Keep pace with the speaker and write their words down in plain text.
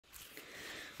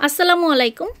আসসালামু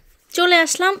আলাইকুম। চলে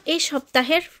আসলাম এই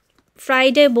সপ্তাহের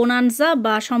ফ্রাইডে বোনান্সা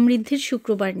বা সমৃদ্ধির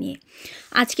শুক্রবার নিয়ে।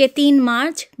 আজকে ৩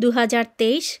 মার্চ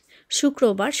 ২০২৩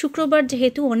 শুক্রবার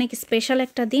যেহেতু অনেক স্পেশাল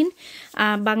একটা দিন,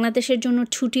 বাংলাদেশের জন্য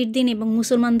ছুটির দিন এবং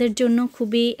মুসলমানদের জন্য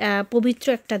খুবই পবিত্র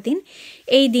একটা দিন।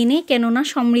 এই দিনে কেননা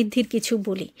সমৃদ্ধির কিছু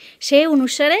বলি, সেই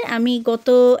অনুসারে আমি গত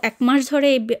 ১ মাস ধরে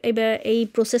এই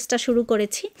প্রসেসটা শুরু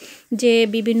করেছি যে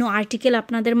বিভিন্ন আর্টিকেল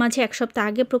আপনাদের মাঝে এক সপ্তাহ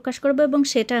আগে প্রকাশ করব এবং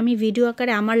সেটা আমি ভিডিও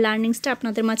আকারে আমার লার্নিংসটা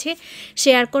আপনাদের মাঝে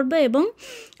শেয়ার করব এবং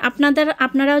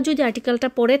আপনারাও যদি আর্টিকেলটা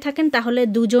পড়ে থাকেন তাহলে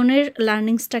দুজনের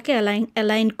লার্নিংসটাকে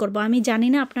অ্যালাইন করব। আমি জানি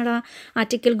না আপনারা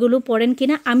আর্টিকেলগুলো পড়েন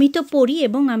কিনা, আমি তো পড়ি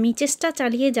এবং আমি চেষ্টা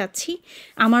চালিয়ে যাচ্ছি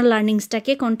আমার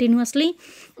লার্নিংসটাকে কন্টিনিউয়াসলি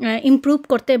ইমপ্রুভ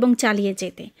করতে এবং চালিয়ে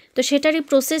যেতে। তো সেটারই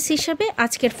প্রসেস হিসাবে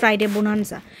আজকের ফ্রাইডে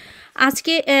বোনান্সা।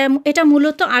 আজকে এটা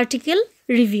মূলত আর্টিকেল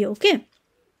রিভিউ। ওকে,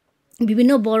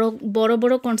 বিভিন্ন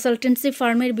বড় কনসালটেন্সি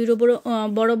ফার্মের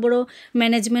বড়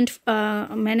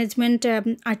ম্যানেজমেন্ট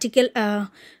আর্টিকেল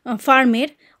ফার্মের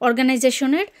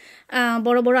অর্গানাইজেশনের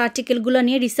বড় আর্টিকেলগুলো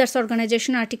নিয়ে রিসার্চ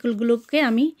অর্গানাইজেশন আর্টিকেলগুলোকে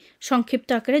আমি সংক্ষিপ্ত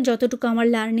আকারে যতটুকু আমার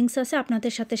লার্নিংস আছে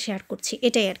আপনাদের সাথে শেয়ার করছি,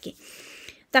 এটাই আর কি।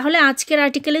 তাহলে আজকের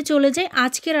আর্টিকেলে চলে যাই।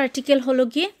 আজকের আর্টিকেল হলো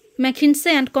গিয়ে ম্যাকিনসে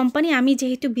অ্যান্ড কোম্পানি। আমি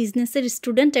যেহেতু বিজনেসের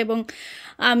স্টুডেন্ট এবং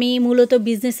আমি মূলত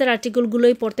বিজনেসের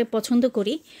আর্টিকেলগুলোই পড়তে পছন্দ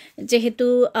করি যেহেতু,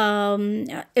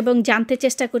 এবং জানতে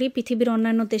চেষ্টা করি পৃথিবীর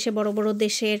অন্যান্য দেশে বড়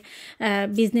দেশের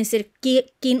বিজনেসের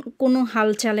কোনো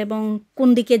হালচাল এবং কোন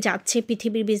দিকে যাচ্ছে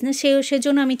পৃথিবীর বিজনেস,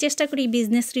 সেজন্য আমি চেষ্টা করি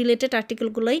বিজনেস রিলেটেড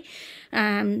আর্টিকেলগুলোই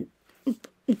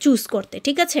চুজ করতে।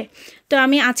 ঠিক আছে, তো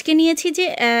আমি আজকে নিয়েছি যে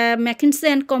ম্যাকিনসে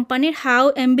অ্যান্ড কোম্পানির how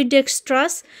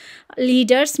অ্যাম্বিডেক্সট্রাস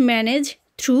leaders manage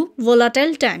through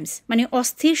volatile Times, মানে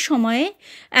অস্থির সময়ে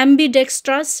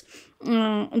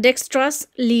অ্যাম্বিডেক্সট্রাস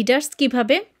লিডার্স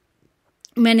কিভাবে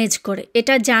ম্যানেজ করে।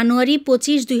 এটা জানুয়ারি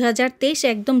 25, 2023,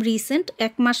 একদম রিসেন্ট,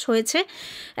 1 মাস হয়েছে,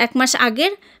 1 মাস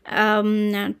আগের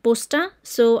পোস্টটা,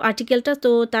 সো আর্টিকেলটা।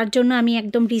 তো তার জন্য আমি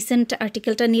একদম রিসেন্ট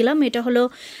আর্টিকেলটা নিলাম। এটা হলো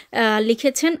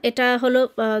লিখেছেন, এটা হলো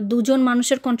দুজন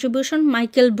মানুষের কন্ট্রিবিউশন,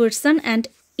 মাইকেল বার্সন অ্যান্ড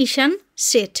ঈশান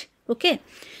শেঠ। ওকে,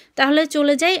 তাহলে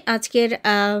চলে যাই আজকের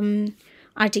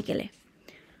আর্টিকেলে।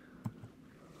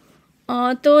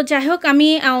 তো যাই হোক, আমি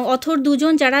অথর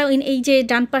দুজন যারা এই যে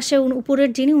ডান পাশে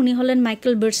উপরের যিনি, উনি হলেন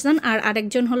মাইকেল বার্সন আর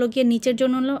আরেকজন হলো গিয়ে নিচের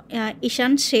জন হলো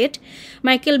ঈশান শেঠ।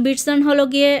 মাইকেল বার্সন হলো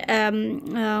গিয়ে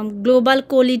global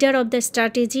co leader of the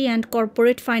strategy and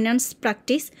corporate finance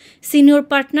practice, senior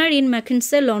partner in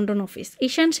ম্যাকিনসে London office.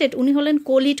 ঈশান শেঠ উনি হলেন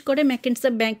কো লিড করে ম্যাকিনসে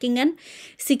banking and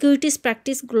securities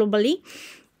practice globally.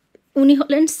 উনি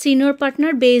হলেন senior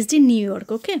partner based in new York.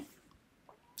 ওকে,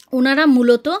 ওনারা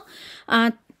মূলত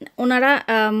ওনারা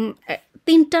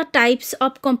 3টা types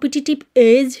of competitive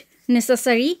age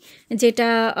necessary, যেটা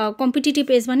কম্পিটিটিভ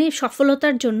এজ মানে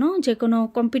সফলতার জন্য, যে কোনো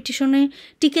কম্পিটিশনে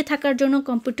টিকে থাকার জন্য,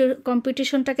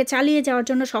 কম্পিটিশনটাকে চালিয়ে যাওয়ার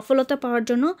জন্য, সফলতা পাওয়ার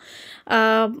জন্য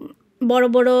বড়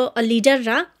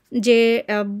লিডাররা যে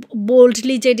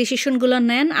বোল্ডলি যে ডিসিশনগুলো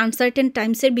নেন আনসার্টেন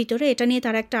টাইমসের ভিতরে, এটা নিয়ে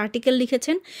তারা একটা আর্টিকেল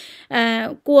লিখেছেন,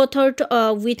 কো-অথর্ড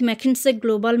with ম্যাকিনসে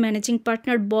global managing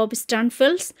partner Bob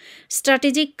স্টানফেল্ডস,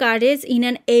 strategic courage in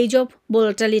an age of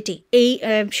volatility, এই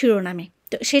শিরোনামে।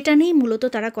 তো সেটা নিয়েই মূলত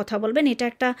তারা কথা বলবেন। এটা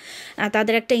একটা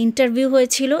তাদের একটা ইন্টারভিউ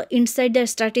হয়েছিল ইনসাইড দ্য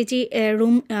স্ট্র্যাটেজি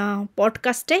রুম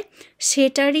পডকাস্টে,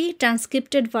 সেটারই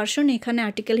ট্রান্সক্রিপ্টেড ভার্সন এখানে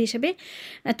আর্টিকেল হিসেবে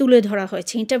তুলে ধরা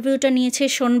হয়েছে। ইন্টারভিউটা নিয়েছে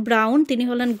শন ব্রাউন, তিনি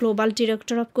হলেন global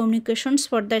director of communications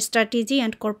for the strategy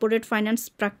and corporate finance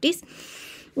practice.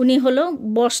 উনি হলো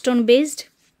বস্টন বেসড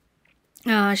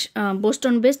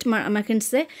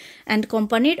ম্যাকিনসে অ্যান্ড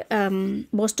কোম্পানির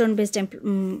বস্টন বেসড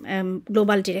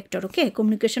গ্লোবাল ডিরেক্টর। ওকে,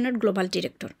 কমিউনিকেশনের গ্লোবাল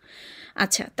ডিরেক্টর।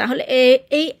 আচ্ছা, তাহলে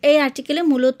এই আর্টিকেলে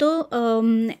মূলত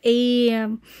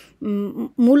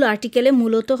মূল আর্টিকেলে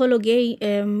মূলত হলো গিয়ে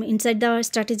ইনসাইড দ্য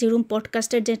স্ট্র্যাটেজি রুম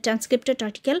পডকাস্টের যে ট্রান্সক্রিপ্টেড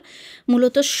আর্টিকেল,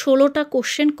 মূলত 16টা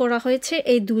কোশ্চেন করা হয়েছে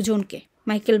এই দুজনকে,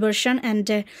 Michael version and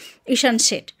Ishan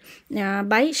Seth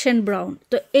by Shane brown.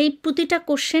 তো এই প্রতিটা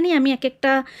কোশ্চেনই আমি এক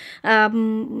একটা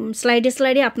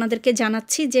স্লাইডে আপনাদেরকে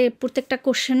জানাচ্ছি যে প্রত্যেকটা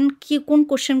কোশ্চেন কোন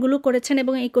কোশ্চেনগুলো করেছেন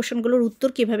এবং এই কোশ্চেনগুলোর উত্তর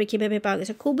কীভাবে পাওয়া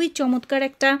গেছে। খুবই চমৎকার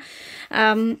একটা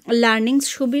লার্নিংস,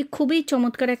 খুবই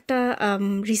চমৎকার একটা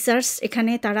রিসার্চ।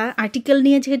 এখানে তারা আর্টিকেল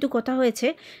নিয়ে যেহেতু কথা হয়েছে,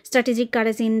 strategic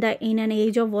courage in an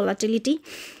age of volatility,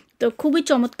 তো খুবই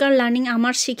চমৎকার লার্নিং।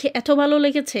 আমার শিখে এত ভালো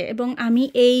লেগেছে এবং আমি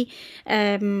এই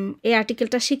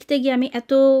আর্টিকেলটা শিখতে গিয়ে আমি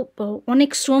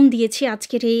অনেক শ্রম দিয়েছি।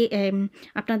 আজকের এই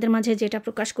আপনাদের মাঝে যেটা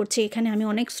প্রকাশ করছি, এখানে আমি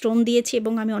অনেক শ্রম দিয়েছি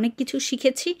এবং আমি অনেক কিছু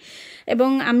শিখেছি এবং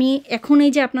আমি এখন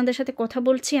এই যে আপনাদের সাথে কথা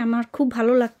বলছি, আমার খুব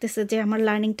ভালো লাগতেছে যে আমার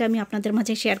লার্নিংটা আমি আপনাদের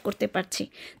মাঝে শেয়ার করতে পারছি।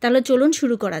 তাহলে চলুন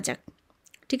শুরু করা যাক।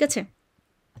 ঠিক আছে,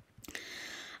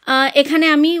 এখানে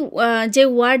আমি যে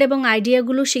ওয়ার্ড এবং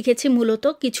আইডিয়াগুলো শিখেছি মূলত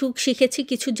কিছু শিখেছি,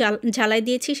 কিছু ঝালাই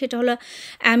দিয়েছি। সেটা হলো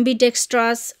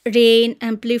অ্যাম্বিডেক্সট্রাস, rain,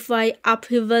 amplify,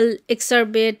 আপহিভাল,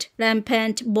 এক্সারবেট,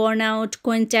 র্যাম্প্যান্ট, born out,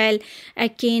 কোয়েন্টাইল,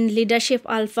 akin, leadership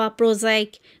alpha, প্রোজাইক,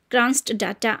 ক্রান্সড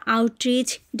data, outreach,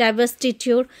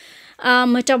 ডাইভার্সিটিউর,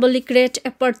 metabolic rate,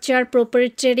 aperture,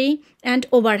 প্রোপ্রিয়েটারি and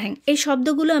overhang. এই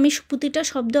শব্দগুলো আমি প্রতিটা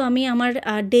শব্দ আমি আমার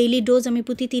ডেইলি ডোজ আমি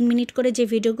প্রতি 3 মিনিট করে যে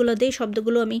ভিডিওগুলো দিই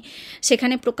শব্দগুলো আমি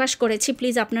সেখানে প্রকাশ করেছি।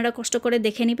 প্লিজ আপনারা কষ্ট করে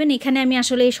দেখে নেবেন। এখানে আমি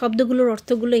আসলে এই শব্দগুলোর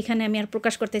অর্থগুলো এখানে আমি আর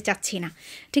প্রকাশ করতে চাচ্ছি না,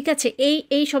 ঠিক আছে?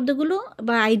 এই শব্দগুলো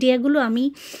বা আইডিয়াগুলো আমি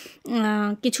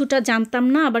কিছুটা জানতাম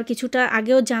না, আবার কিছুটা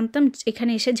আগেও জানতাম,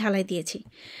 এখানে এসে ঝালাই দিয়েছি।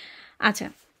 আচ্ছা,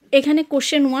 এখানে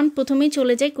কোশ্চেন 1 প্রথমেই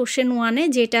চলে যাই। কোশ্চেন 1-এ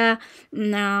যেটা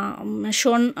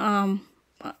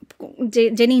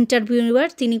যিনি ইন্টারভিউয়ার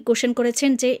তিনি কোশ্চেন করেছেন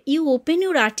যে ইউ ওপেন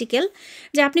ইউর আর্টিকেল,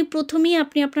 যে আপনি প্রথমেই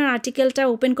আপনার আর্টিকেলটা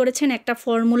ওপেন করেছেন একটা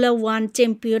ফর্মুলা 1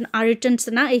 চ্যাম্পিয়ন আরিটন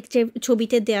সেনা, এই যে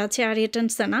ছবিতে দেওয়া আছে আরিটন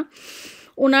সেনা,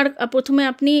 ওনার প্রথমে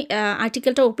আপনি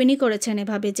আর্টিকেলটা ওপেনই করেছেন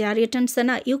এভাবে যে আরিটন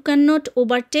সেনা, you can not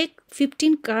overtake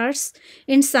 15 curse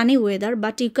in Sunny weather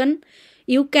but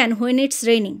you can when it's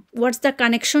raining, what's the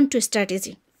connection to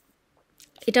strategy.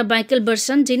 এটা মাইকেল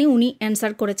বার্সন যিনি উনি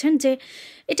অ্যান্সার করেছেন যে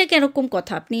এটা কীরকম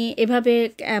কথা, আপনি এভাবে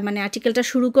মানে আর্টিকেলটা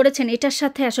শুরু করেছেন, এটার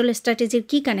সাথে আসলে স্ট্র্যাটেজির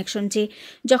কী কানেকশন, যে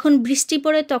যখন বৃষ্টি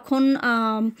পড়ে তখন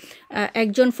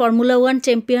একজন ফর্মুলা 1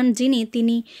 চ্যাম্পিয়ন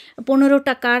তিনি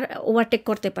 15টা কার ওভারটেক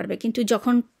করতে পারবে, কিন্তু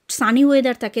যখন সানি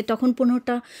ওয়েদার থাকে তখন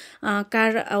 15টা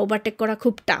কার ওভারটেক করা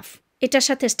খুব টাফ, এটার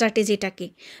সাথে স্ট্র্যাটেজিটা কি?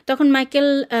 তখন মাইকেল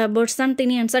বার্সন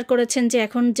তিনি অ্যান্সার করেছেন যে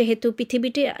এখন যেহেতু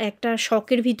পৃথিবীতে একটা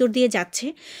শকের ভিতর দিয়ে যাচ্ছে,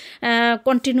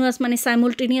 কন্টিনিউয়াস মানে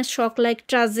সাইমultaneous শক like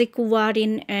tragic war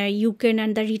in Ukraine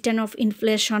and the return of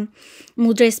inflation,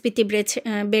 মুদ্রাস্ফীতি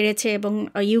বেড়েছে এবং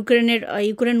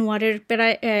ইউক্রেন ওয়ারের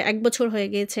প্রায় 1 বছর হয়ে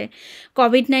গিয়েছে,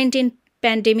 কোভিড-19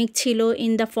 প্যান্ডেমিক ছিল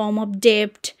ইন দ্য ফর্ম অফ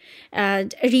ডেপ্ট,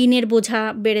 ঋণের বোঝা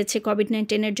বেড়েছে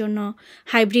কোভিড-19-এর জন্য,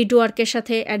 হাইব্রিড ওয়ার্কের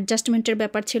সাথে অ্যাডজাস্টমেন্টের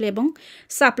ব্যাপার ছিল এবং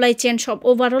সাপ্লাই চেন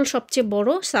ওভারঅল সবচেয়ে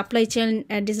বড় সাপ্লাই চেন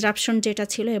ডিসরাপশন যেটা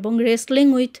ছিল, এবং wrestling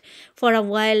with for a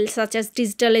while such as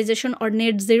digitalization or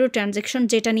net zero transaction,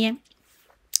 যেটা নিয়ে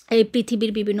এই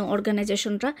পৃথিবীর বিভিন্ন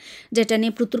অর্গানাইজেশনরা যেটা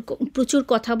নিয়ে প্রচুর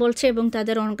কথা বলছে এবং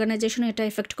তাদের অর্গানাইজেশন এটা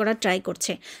এফেক্ট করার ট্রাই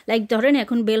করছে। লাইক ধরেন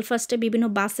এখন বেলফাস্টে বিভিন্ন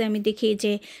বাসে আমি দেখি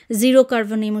যে জিরো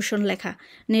কার্বন ইমিশন লেখা,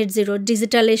 নেট জিরো,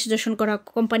 ডিজিটালাইজেশন করা,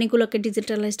 কোম্পানিগুলোকে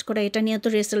ডিজিটালাইজড করা, এটা নিয়ে তো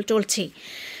রেসেল চলছেই,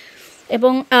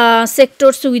 এবং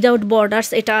সেক্টরস উইদাউট বর্ডার্স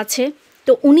এটা আছে।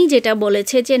 তো উনি যেটা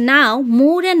বলেছে যে নাও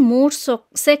more and more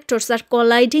sectors R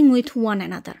কলাইডিং with one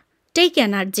another, take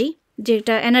energy,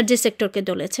 যেটা এনার্জি সেক্টরকে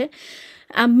বলেছে,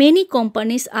 many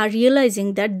companies are realizing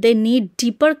that they need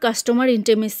deeper customer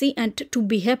intimacy and to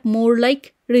behave more like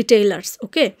retailers.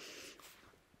 Okay,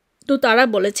 তো তারা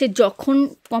বলেছে যখন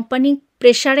কোম্পানি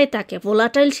প্রেশারে থাকে,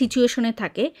 ভোলাটাইল সিচুয়েশনে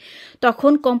থাকে,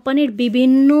 তখন কোম্পানির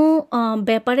বিভিন্ন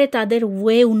ব্যাপারে তাদের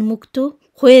ওয়ে উন্মুক্ত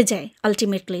হয়ে যায়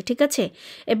আলটিমেটলি, ঠিক আছে?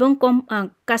 এবং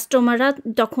কাস্টমাররা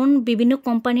তখন বিভিন্ন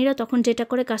কোম্পানিরা তখন যেটা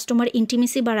করে কাস্টমার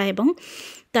ইন্টিমেসি বাড়ায় এবং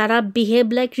তারা বিহেভ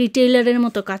লাইক রিটেইলারের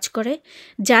মতো কাজ করে,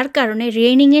 যার কারণে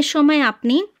রেইনিংয়ের সময়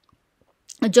আপনি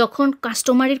যখন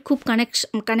কাস্টমারের খুব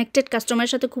কানেক্টেড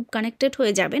কাস্টমারের সাথে খুব কানেক্টেড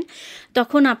হয়ে যাবেন,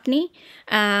 তখন আপনি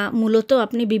মূলত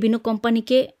আপনি বিভিন্ন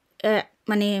কোম্পানিকে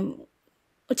মানে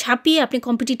ছাপিয়ে আপনি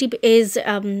কম্পিটিটিভ এজ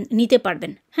নিতে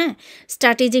পারবেন। হ্যাঁ,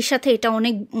 স্ট্র্যাটেজির সাথে এটা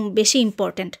অনেক বেশি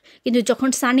ইম্পর্ট্যান্ট, কিন্তু যখন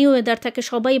সানি ওয়েদার থাকে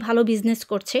সবাই ভালো বিজনেস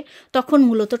করছে তখন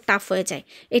মূলত টাফ হয়ে যায়।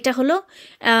 এটা হলো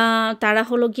তারা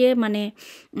হলো গিয়ে মানে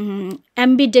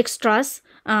অ্যাম্বিডেক্সট্রাস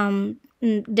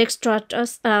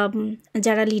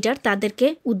যারা লিডার তাদেরকে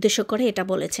উদ্দেশ্য করে এটা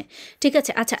বলেছে, ঠিক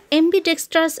আছে? আচ্ছা,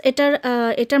 অ্যাম্বিডেক্সট্রাস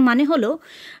এটার মানে হলো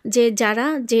যে যারা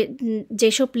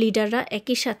যেসব লিডাররা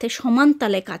একই সাথে সমান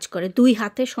তালে কাজ করে, 2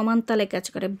 হাতে সমান তালে কাজ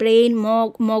করে, ব্রেন,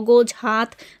 মগজ, হাত,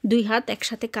 2 হাত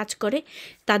একসাথে কাজ করে,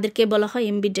 তাদেরকে বলা হয়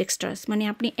অ্যাম্বিডেক্সট্রাস। মানে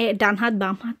আপনি ডান হাত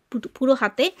বাম হাত পুরো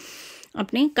হাতে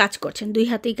আপনি কাজ করছেন, 2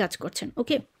 হাতেই কাজ করছেন।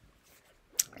 ওকে,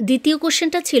 দ্বিতীয়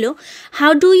কোশ্চেনটা ছিল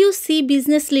how do you C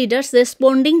business leaders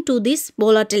responding to this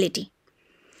volatility?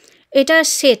 এটা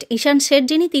ঈশান শেঠ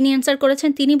যিনি তিনি অ্যান্সার করেছেন,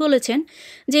 তিনি বলেছেন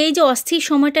যে এই যে অস্থির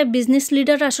সময়টা বিজনেস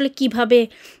লিডাররা আসলে কিভাবে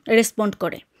রেসপন্ড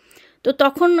করে। তো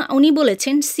তখন উনি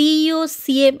বলেছেন CEO,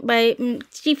 CA by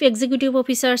chief executive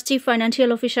officers, chief financial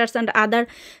officers and other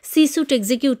সিস্যুট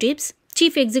executives,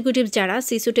 chief executive যারা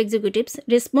সিস্যুট executives,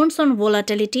 response on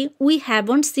volatility, we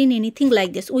haven't scene anything like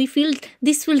this, we feel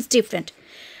this feels different.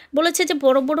 বলেছে যে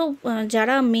বড় বড়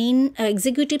যারা মেইন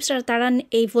এক্সিকিউটিভসরা তারা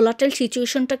এই ভোলাটাইল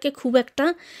সিচুয়েশনটাকে খুব একটা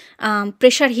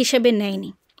প্রেশার হিসেবে নেয়নি,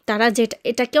 তারা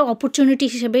এটাকে অপরচুনিটি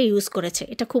হিসেবে ইউজ করেছে।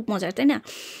 এটা খুব মজার, তাই না?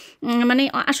 মানে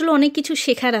আসলে অনেক কিছু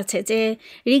শেখার আছে, যে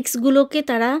রিস্কগুলোকে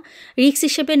তারা রিস্ক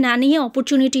হিসেবে না নিয়ে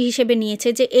অপরচুনিটি হিসেবে নিয়েছে,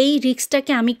 যে এই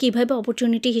রিস্কটাকে আমি কীভাবে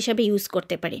অপরচুনিটি হিসেবে ইউজ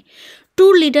করতে পারি। টু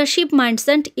লিডারশিপ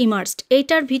মাইন্ডসেট ইমার্সড,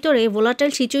 এইটার ভিতরে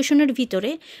ভোলাটাইল সিচুয়েশনের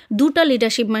ভিতরে দুটা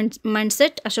লিডারশিপ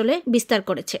মাইন্ডসেট আসলে বিস্তার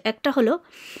করেছে। একটা হলো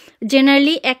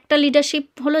জেনারেলি, একটা লিডারশিপ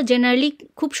হলো জেনারেলি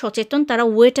খুব সচেতন, তারা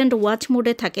ওয়েট অ্যান্ড ওয়াচ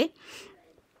মোডে থাকে।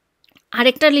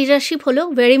 আরেকটা লিডারশিপ হলো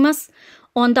very much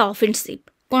on the offensive,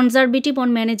 conservative on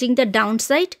managing the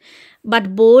downside but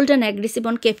bold and aggressive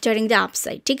on capturing the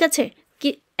upside. ঠিক আছে, কি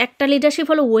একটা লিডারশিপ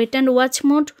হলো ওয়েট অ্যান্ড ওয়াচ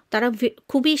মোড, তারা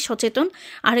খুবই সচেতন।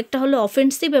 আরেকটা হলো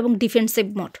অফেন্সিভ এবং ডিফেন্সিভ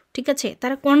মোড। ঠিক আছে,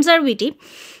 তারা conservative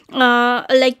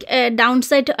like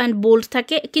downside and bold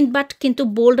থাকে, কিন্তু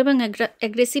বোল্ড এবং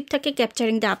অ্যাগ্রেসিভ থাকে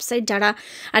ক্যাপচারিং দ্য আপসাইড, যারা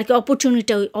আর কি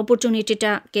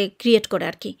অপরচুনিটিটাকে ক্রিয়েট করে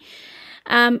আর কি।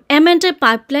 M&A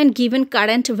পাইপলাইন গিভেন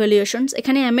কারেন্ট ভ্যালুয়েশনস,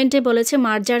 এখানে M&A বলেছে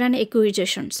মার্জার and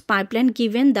একুইজিশনস, pipeline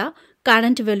given the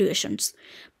current ভ্যালুয়েশনস,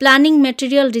 planning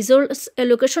material resource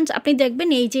allocations. আপনি দেখবেন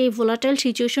এই যে ভোলাটাইল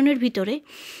সিচুয়েশনের ভিতরে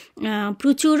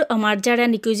প্রচুর মার্জার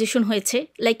অ্যান্ড একুইজিশন হয়েছে।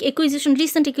 লাইক একুইজিশন,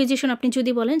 রিসেন্ট একুইজিশন আপনি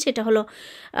যদি বলেন সেটা হলো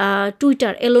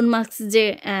টুইটার, এলন মাস্ক যে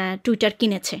টুইটার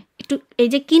কিনেছে, এই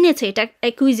যে কিনেছে এটা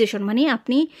একুইজিশন, মানে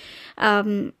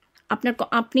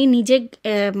আপনি নিজে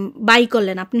বাই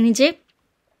করলেন, আপনি নিজে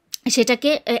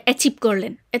সেটাকে অ্যাচিভ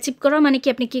করলেন। অ্যাচিভ করা মানে কি,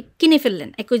 আপনি কি কিনে ফেললেন,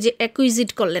 অ্যাকুইজিট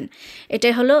করলেন।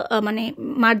 এটাই হলো মানে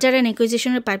মার্জার অ্যান্ড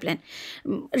অ্যাকুইজিশনের পাইপলাইন।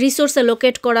 রিসোর্স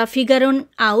অ্যালোকেট করা, figure on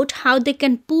out how they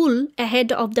can pool ahead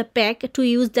of the pack to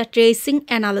use the tracing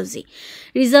analogy.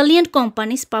 রিজালিয়েন্ট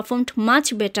companies performed much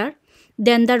better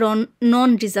than the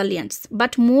non-resilients,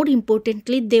 but more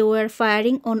importantly they were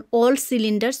firing on all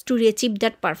cylinders to achieve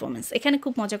that performance. এখানে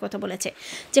খুব মজার কথা বলেছে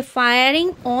যে firing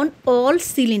on all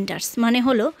cylinders, মানে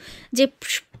হলো যে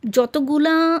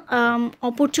যতগুলা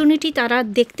অপরচুনিটি তারা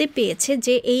দেখতে পেয়েছে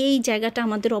যে এই জায়গাটা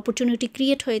আমাদের অপরচুনিটি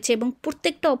ক্রিয়েট হয়েছে, এবং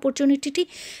প্রত্যেকটা অপরচুনিটি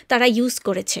তারা ইউজ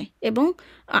করেছে, এবং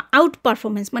আউট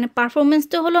পারফরমেন্স, মানে পারফরমেন্স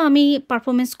তো হলো আমি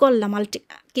পারফরমেন্স করলাম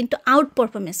কিন্তু আউট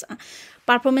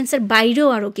পারফরমেন্সের বাইরেও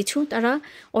আরও কিছু তারা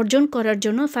অর্জন করার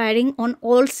জন্য ফায়ারিং অন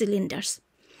অল সিলিন্ডার্স।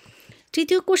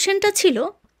 তৃতীয় কোশ্চেনটা ছিল,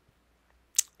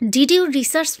 did you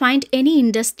research find any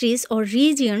industries or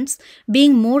regions being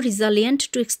more রিজালিয়েন্ট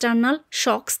two external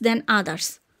shocks than others.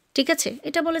 ঠিক আছে,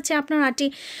 এটা বলেছে আপনার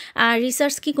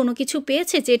রিসার্চ কি কোনো কিছু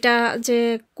পেয়েছে যেটা যে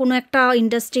কোনো একটা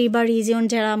ইন্ডাস্ট্রি বা রিজিয়ন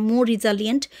যারা মোর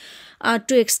রিজালিয়েন্ট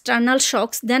two external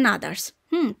shocks than others.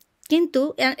 কিন্তু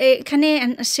এখানে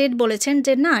শেড বলেছেন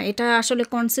যে না, এটা আসলে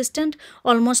consistent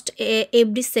almost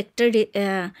every sector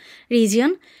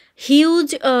region. Huge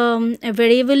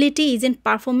variability is in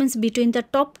performance between the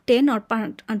top 10 or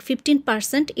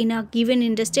 15% in a given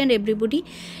industry and everybody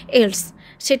else.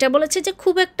 সেটা বলেছে যে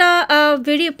খুব একটা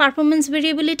পারফরমেন্স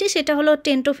ভেরিয়েবিলিটি সেটা হলো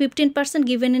 10 to 15%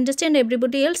 given industry and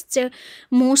everybody else, যে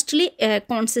mostly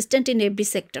consistent in every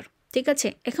sector. ঠিক আছে,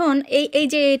 এখন এই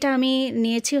যে এটা আমি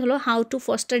নিয়েছি হলো how to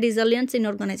foster রিজালিয়েন্স in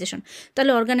organisation.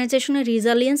 তাহলে অর্গানাইজেশনের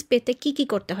রিজালিয়েন্স পেতে কী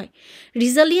করতে হয়?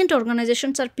 রিজালিয়েন্ট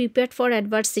organisations are prepared for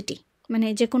adversity, মানে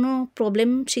যে কোনো প্রবলেম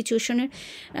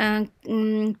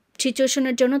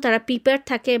সিচুয়েশনের জন্য তারা প্রিপেয়ার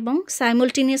থাকে এবং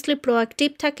সাইমultaneously প্রোঅ্যাক্টিভ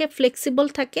থাকে, ফ্লেক্সিবল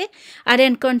থাকে, আর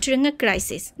এনকাউন্টারিং এ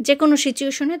ক্রাইসিস, যে কোনো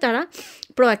সিচুয়েশনে তারা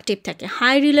প্রোঅ্যাক্টিভ থাকে।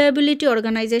 High reliability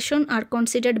organisation R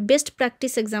considered best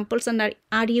practice examples and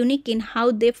R unique in how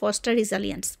they foster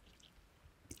রিজালিয়েন্স।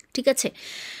 ঠিক আছে,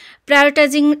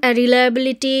 prioritizing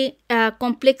reliability,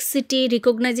 complexity,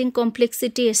 recognizing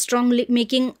complexity,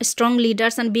 making strong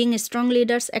leaders and being strong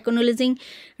leaders, acknowledging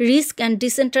risk and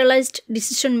decentralized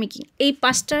decision making. এই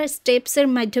 5টা স্টেপসের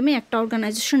মাধ্যমে একটা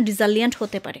organisation রিজালিয়েন্ট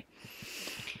হতে পারে।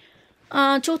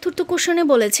 চতুর্থ কোশ্চেনে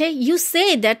বলেছে, you say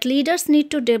that leaders need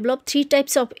to develop 3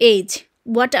 types of age,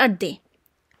 what are দে?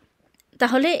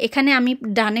 তাহলে এখানে আমি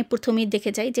ডানে প্রথমেই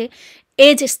দেখে যাই যে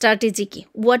এজ স্ট্র্যাটেজি কি,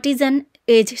 what is an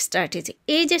age strategy?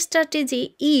 Age strategy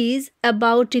is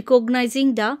about recognizing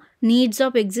the needs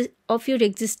of your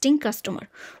existing customer.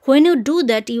 When you do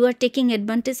that, you are taking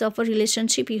advantage of a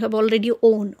relationship you have already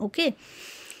owned. Okay,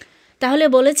 তাহলে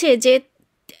বলেছে যে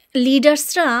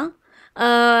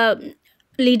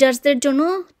লিডার্সদের জন্য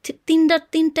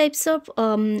 3 types of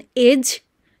age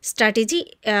strategy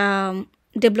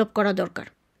develop করা দরকার।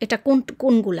 এটা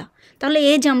কোনগুলা? তাহলে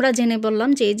age আমরা জেনে বললাম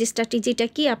যে এজ স্ট্র্যাটেজিটা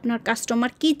কি, আপনার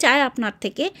কাস্টমার কি চায় আপনার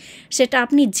থেকে সেটা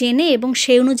আপনি জেনে এবং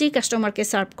সেই অনুযায়ী কাস্টমারকে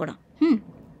সার্ভ করা,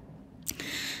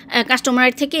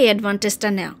 কাস্টমারের থেকে এই অ্যাডভান্টেজটা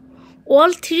নেওয়া।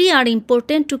 All 3 R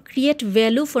important to create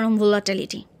value from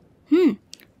volatility.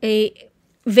 এই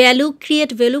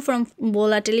ক্রিয়েট ভ্যালু ফ্রম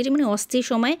ভোলাটিলিটি, মানে অস্থির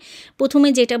সময় প্রথমে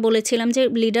যেটা বলেছিলাম যে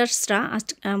লিডার্সরা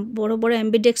বড় বড়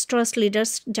অ্যাম্বিডেক্সট্রাস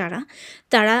লিডার্স যারা,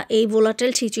 তারা এই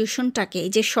ভোলাটাইল সিচুয়েশনটাকে,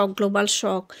 এই যে শক, গ্লোবাল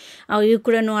শক,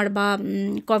 ইউক্রেন ওয়ার বা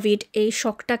কোভিড, এই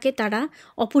শকটাকে তারা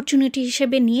অপরচুনিটি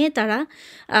হিসেবে নিয়ে তারা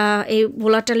এই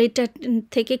ভোলাটালিটি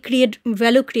থেকে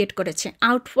ভ্যালু ক্রিয়েট করেছে।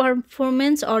 Out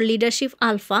performance or leadership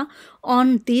alpha on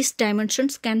these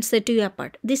dimensions can set you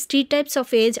apart. These three types of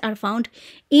age are found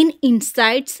in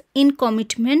insights, in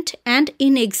commitment and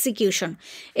in execution.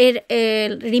 এর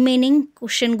রিমেইনিং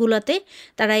কোশ্চেনগুলোতে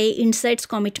তারা এই ইনসাইটস,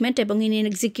 কমিটমেন্ট এবং in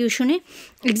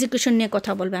execution নিয়ে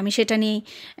কথা বলবে, আমি সেটা নিয়ে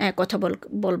কথা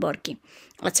বলবো আর কি।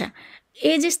 আচ্ছা,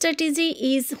 age strategy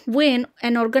is when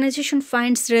an organization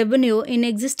finds revenue in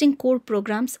existing core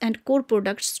programs and core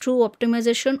products through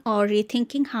optimization or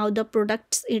rethinking how the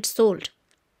products is sold.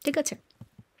 ঠিক আছে,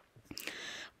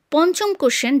 পঞ্চম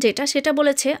কোশ্চেন যেটা, সেটা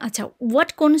বলেছে আচ্ছা,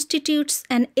 what constitutes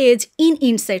an age in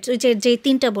insights. ওই যে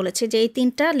তিনটা বলেছে যে এই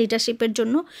তিনটা লিডারশিপের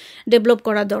জন্য ডেভেলপ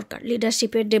করা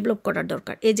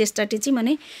দরকার, এজ স্ট্র্যাটেজি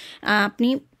মানে আপনি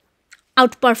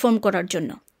আউট পারফর্ম করার জন্য,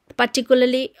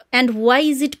 particularly and Y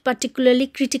is it particularly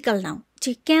critical নাও,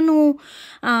 যে কেন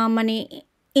মানে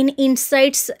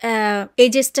ইনসাইটস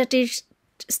এজ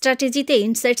স্ট্র্যাটেজিতে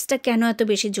ইনসাইটসটা কেন এত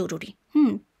বেশি জরুরি,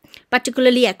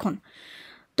 পার্টিকুলারলি এখন।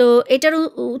 তো এটার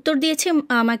উত্তর দিয়েছে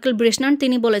মাইকেল ব্রেসনার।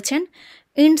 তিনি বলেছেন,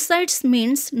 insights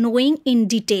means knowing in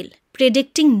detail,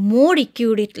 predicting মোর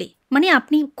একিউরেটলি, মানে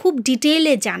আপনি খুব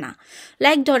ডিটেইলে জানা।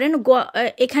 লাইক ধরেন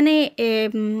এখানে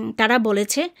তারা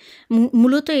বলেছে,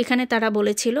 মূলত এখানে তারা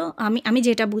বলেছিল, আমি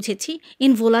যেটা বুঝেছি,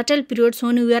 in volatile periods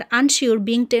when you R unsure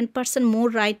being 10% more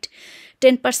right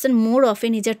 10% more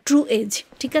often is a true age.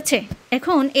 ঠিক আছে,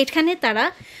 এখন এখানে তারা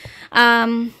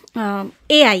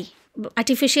এআই,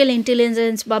 আর্টিফিশিয়াল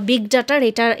ইন্টেলিজেন্স বা বিগ ডাটার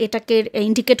এটাকে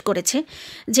ইন্ডিকেট করেছে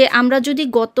যে আমরা যদি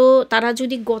তারা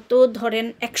যদি ধরেন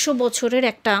 100 বছরের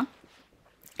একটা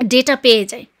ডেটা পেয়ে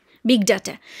যায়, বিগ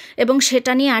ডাটা, এবং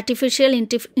সেটা নিয়ে আর্টিফিশিয়াল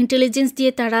ইন্টেলিজেন্স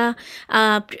দিয়ে তারা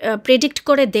প্রেডিক্ট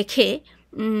করে দেখে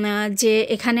যে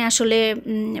এখানে আসলে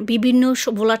বিভিন্ন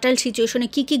ভোলাটাইল সিচুয়েশনে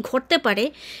কী ঘটতে পারে,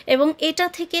 এবং এটা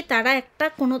থেকে তারা একটা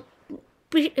কোনো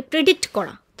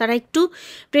তারা একটু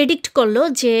প্রেডিক্ট করলো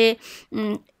যে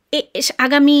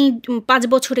আগামী 5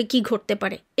 বছরে কি ঘটতে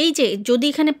পারে। এই যে যদি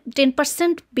এখানে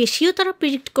 10% বেশিও তারা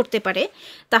প্রেডিক্ট করতে পারে,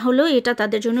 তাহলেও এটা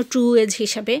তাদের জন্য ট্রু এজ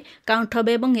হিসাবে কাউন্ট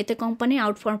হবে, এবং এতে কোম্পানি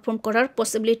আউট পারফর্ম করার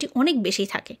পসিবিলিটি অনেক বেশি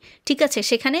থাকে। ঠিক আছে,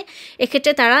 সেখানে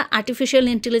এক্ষেত্রে তারা আর্টিফিশিয়াল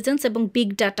ইন্টেলিজেন্স এবং বিগ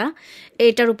ডাটা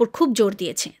এটার উপর খুব জোর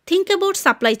দিয়েছে। Think about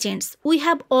supply chains, we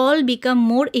have all become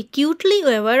more একিউটলি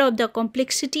aware of the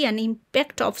complexity and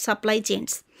impact of supply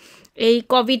chains. এই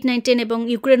কোভিড-19 এবং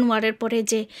ইউক্রেন ওয়ারের পরে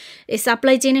যে এই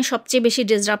সাপ্লাই চেইনে সবচেয়ে বেশি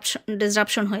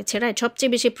ডিসরাপশন হয়েছে, রাইট,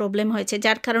 সবচেয়ে বেশি প্রবলেম হয়েছে,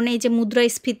 যার কারণে এই যে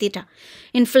মুদ্রাস্ফীতিটা,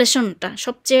 ইনফ্লেশনটা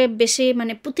সবচেয়ে বেশি,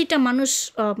 মানে প্রতিটা মানুষ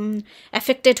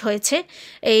এফেক্টেড হয়েছে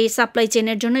এই সাপ্লাই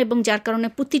চেইনের জন্য, এবং যার কারণে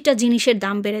প্রতিটা জিনিসের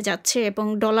দাম বেড়ে যাচ্ছে, এবং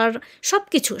ডলার সব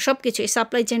কিছু এই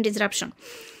supply chain disruption.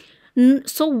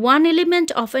 So one element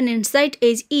of an insight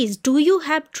is do you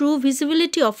have true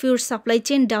visibility of your supply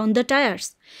chain down the tires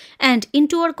and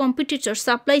into our competitors'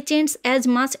 supply chains as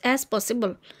much as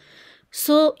possible,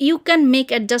 so you can make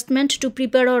adjustment to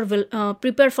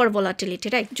prepare for volatility,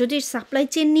 right? যদি supply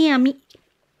chain নিয়ে আমি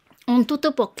অন্তত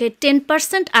পক্ষে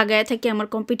 10% আগায় থাকি আমার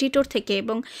competitor থেকে,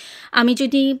 এবং আমি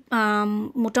যদি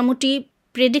মোটামুটি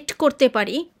প্রেডিক্ট করতে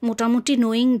পারি, মোটামুটি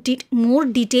নোয়িং মোর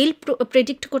ডিটেইল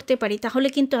প্রেডিক্ট করতে পারি, তাহলে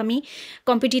কিন্তু আমি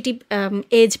কম্পিটিটিভ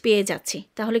এজ পেয়ে যাচ্ছি,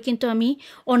 তাহলে কিন্তু আমি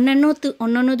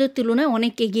অন্যান্যদের তুলনায়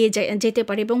অনেক এগিয়ে যেতে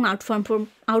পারি এবং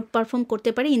আউট পারফর্ম করতে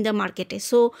পারি ইন দ্য মার্কেটে।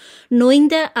 So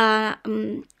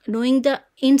knowing the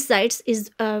insights is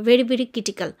very very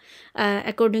critical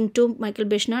according to Michael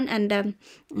Beshnan and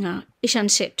Ishan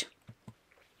Shet.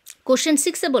 Question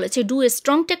 6 বলেছে, do a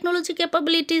strong technology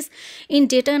capabilities in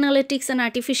data analytics and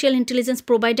artificial intelligence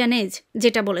provide an edge,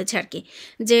 যেটা বলেছে আর কি,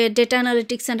 যে data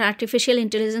analytics and artificial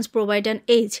intelligence provide an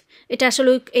edge। এটা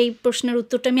আসলে এই প্রশ্নের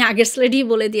উত্তরটা আমি আগের স্লাইডেই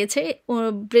বলে দিয়েছে।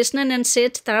 ব্রেসনান অ্যান্ড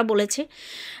সেট তারা বলেছে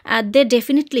they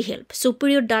definitely help.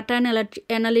 Superior data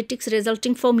analytics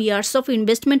resulting from years of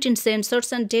investment in sensors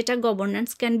and data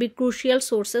governance can be crucial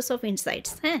sources of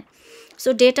insights. So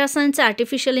data science,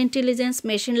 artificial intelligence,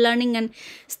 machine learning and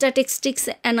statistics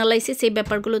analysis এই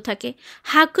ব্যাপারগুলো থাকে।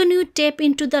 How can you tap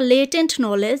into the latent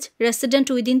knowledge resident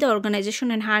within the organization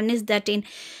and harness that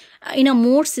in a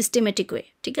more systematic way?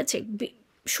 ঠিক আছে,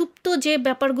 সুপ্ত যে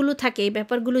ব্যাপারগুলো থাকে এই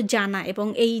ব্যাপারগুলো জানা, এবং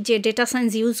এই যে ডেটা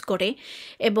সায়েন্স ইউজ করে,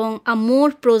 এবং আ মোর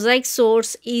প্রোজাইক source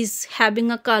is having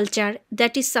a culture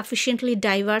that is sufficiently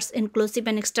diverse, inclusive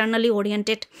and externally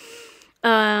oriented,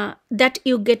 that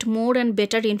you get more and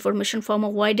better information from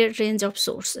a wider range of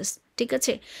sources. ঠিক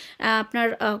আছে? আপনার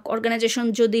অর্গানাইজেশন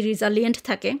যদি রিজালিয়েন্ট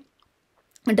থাকে,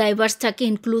 ডাইভার্স থাকে,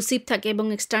 inclusive থাকে এবং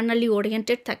এক্সটার্নালি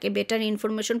ওরিয়েন্টেড থাকে, better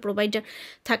information provider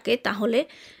থাকে, তাহলে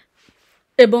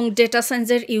এবং ডেটা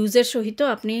সায়েন্সের ইউজের সহিত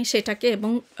আপনি সেটাকে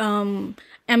এবং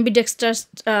অ্যাম্বিডেক্সট্রাস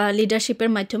লিডারশিপের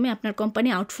মাধ্যমে আপনার কোম্পানি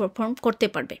আউটপারফর্ম করতে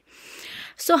পারবে।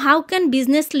 So how can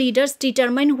business leaders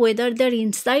determine whether their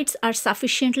insights are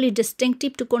sufficiently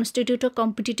distinctive to constitute a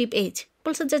competitive edge?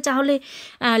 বলছে যে তাহলে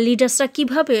লিডার্সরা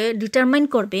কীভাবে ডিটারমাইন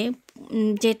করবে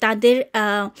যে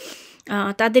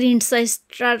তাদের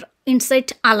ইনসাইট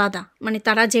আলাদা, মানে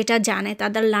তারা যেটা জানে,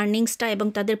 তাদের লার্নিংসটা এবং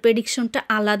তাদের প্রেডিকশনটা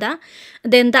আলাদা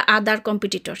দেন দ্য আদার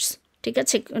কম্পিটিটর্স, ঠিক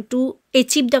আছে, to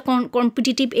achieve the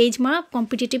competitive age বা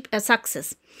কম্পিটিটিভ সাকসেস।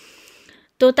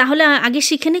 তো তাহলে আগে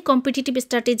শিখে নিই competitive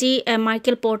strategy,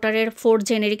 Michael পোর্টারের 4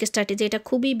 generic strategy. এটা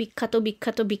খুবই বিখ্যাত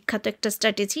একটা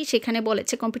স্ট্র্যাটেজি। সেখানে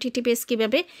বলেছে কম্পিটিটিভ এজ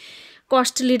কীভাবে: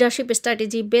 cost leadership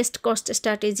strategy, best cost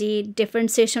strategy,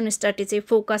 differentiation strategy,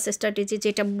 focus strategy,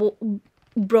 যেটা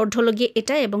ব্রড হলো গিয়ে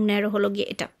এটা এবং ন্যারো হলো গিয়ে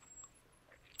এটা।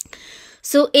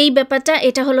 সো এই ব্যাপারটা,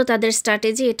 এটা হলো তাদের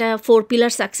স্ট্র্যাটেজি। এটা 4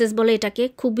 পিলার সাকসেস বলে এটাকে।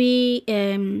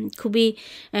 খুবই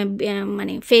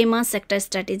মানে ফেমাস একটা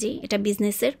স্ট্র্যাটেজি এটা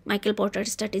বিজনেসের, মাইকেল পোর্টার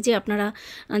স্ট্র্যাটেজি। আপনারা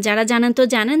যারা জানেন তো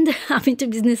জানেন, আমি তো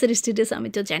বিজনেসের স্টুডেন্ট, আমি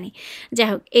তো জানি। যাই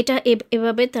হোক, এটা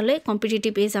এভাবে তাহলে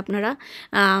কম্পিটিটিভ এজ আপনারা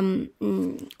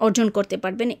অর্জন করতে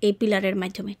পারবেন এই পিলারের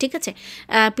মাধ্যমে, ঠিক আছে,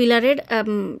 পিলারের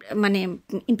মানে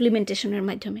ইমপ্লিমেন্টেশনের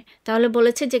মাধ্যমে। তাহলে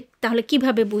বলেছে যে তাহলে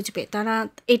কিভাবে বুঝবে, তারা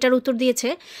এটার উত্তর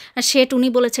দিয়েছে। উনি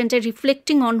বলেছেন যে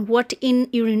reflecting on what in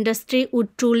your industry would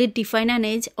truly define an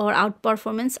age or out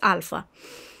performance alpha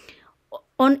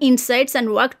on insights and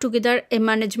work together A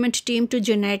management team to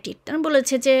generate ইট। তারা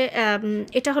বলেছে যে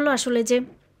এটা হলো আসলে যে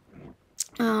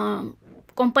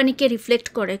কোম্পানিকে রিফ্লেক্ট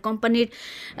করে, কোম্পানির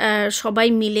সবাই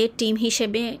মিলে টিম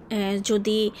হিসেবে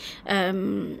যদি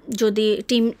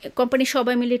কোম্পানির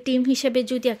সবাই মিলে টিম হিসেবে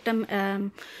যদি একটা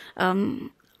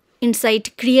ইনসাইট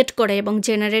ক্রিয়েট করে এবং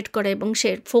জেনারেট করে এবং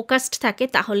সে ফোকাসড থাকে,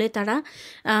 তাহলে তারা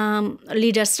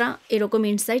লিডার্সরা এরকম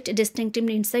ইনসাইট, ডিস্টিংটিভ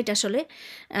ইনসাইট আসলে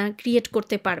ক্রিয়েট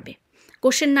করতে পারবে।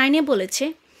 কোশ্চেন 9-এ বলেছে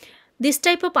this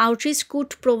type of outreach could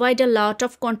provide a lot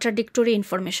of contradictory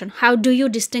information. How do you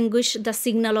distinguish the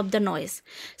signal of the noise?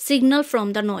 Signal from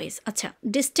the noise. আচ্ছা,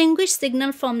 distinguish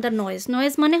signal from the noise.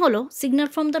 Noise মানে হলো, signal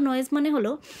from the noise মানে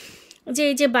হলো যে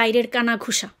এই যে বাইরের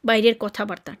কানাঘুষা, বাইরের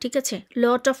কথাবার্তা, ঠিক আছে,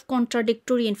 লট অফ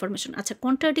কন্ট্রাডিক্টরি ইনফরমেশন। আচ্ছা,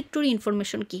 কন্ট্রাডিক্টরি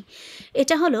ইনফরমেশন কি?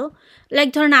 এটা হলো লাইক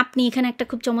ধরেন আপনি এখানে একটা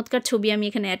খুব চমৎকার ছবি আমি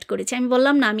এখানে অ্যাড করেছি। আমি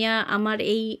বললাম না, আমি আমার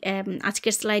এই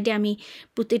আজকের স্লাইডে আমি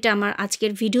প্রতিটা আমার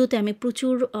আজকের ভিডিওতে আমি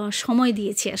প্রচুর সময়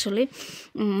দিয়েছি আসলে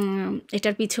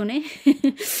এটার পিছনে।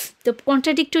 তো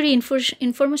কন্ট্রাডিক্টরি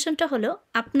ইনফরমেশনটা হলো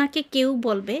আপনাকে কেউ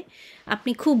বলবে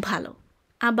আপনি খুব ভালো,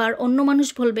 আবার অন্য মানুষ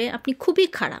বলবে আপনি খুবই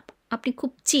খারাপ, আপনি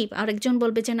খুব চিপ, আরেকজন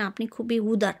বলবে যে না আপনি খুবই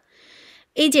উদার।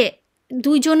 এই যে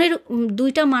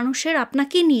দুইটা মানুষের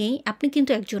আপনাকে নিয়েই, আপনি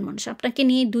কিন্তু একজন মানুষ, আপনাকে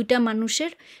নিয়ে দুইটা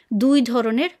মানুষের 2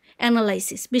 ধরনের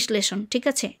অ্যানালাইসিস, বিশ্লেষণ, ঠিক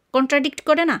আছে, কন্ট্রাডিক্ট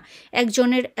করে না,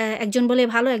 একজন বলে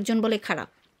ভালো, একজন বলে খারাপ।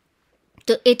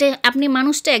 তো এটা আপনি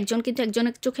মানুষটা একজন, কিন্তু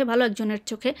একজনের চোখে ভালো, একজনের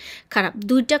চোখে খারাপ।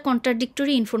 2টা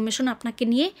কন্ট্রাডিক্টরি ইনফরমেশন আপনাকে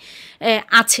নিয়ে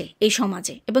আছে এই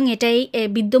সমাজে, এবং এটাই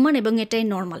বিদ্যমান এবং এটাই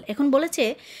নর্মাল। এখন বলেছে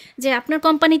যে আপনার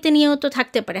কোম্পানিতে নিয়েও তো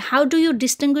থাকতে পারে। How do you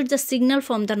distinguished the signal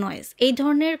from the noise? এই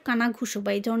ধরনের কানাঘুষো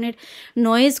বা এই ধরনের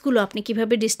নয়েজগুলো আপনি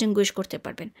কীভাবে ডিস্টিংগুইশ করতে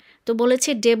পারবেন? তো বলেছে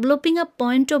developing a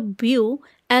point of view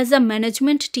as a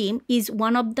management team is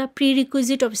one of the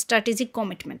prerequisite of strategic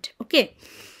commitment. ওকে,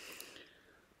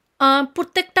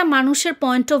 প্রত্যেকটা মানুষের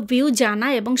পয়েন্ট অফ ভিউ জানা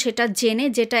এবং সেটা জেনে,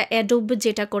 যেটা অ্যাডোব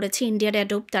যেটা করেছে, ইন্ডিয়ার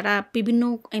অ্যাডোব, তারা বিভিন্ন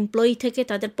এমপ্লয়ি থেকে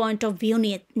তাদের পয়েন্ট অফ ভিউ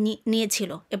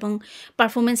নিয়েছিল এবং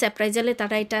পারফরমেন্স অ্যাপ্রাইজালে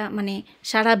তারা এটা মানে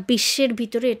সারা বিশ্বের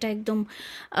ভিতরে এটা একদম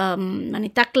মানে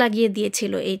তাক লাগিয়ে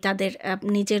দিয়েছিল এই তাদের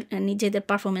নিজেদের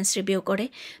পারফরমেন্স রিভিউ করে।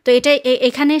 তো এটাই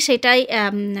এখানে সেটাই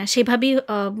সেভাবেই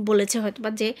বলেছে হয়তো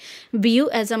বা যে view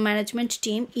as a management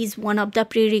team is one of the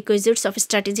প্রিরিকুইজিটস of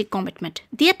strategic commitment.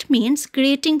 That means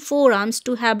creating forums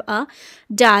to have a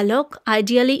dialogue,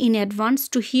 ideally in advance,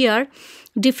 to hear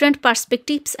different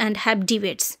perspectives and have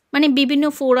debates. মানে বিভিন্ন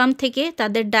ফোরাম থেকে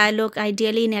তাদের dialogue,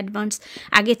 ideally in advance,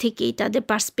 আগে থেকেই তাদের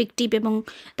perspective এবং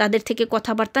তাদের থেকে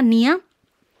কথাবার্তা নিয়ে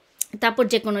তারপর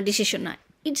যে কোনো ডিসিশন হয়।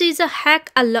 It is a heck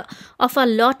of a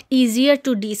lot easier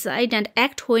to decide and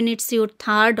act when it's your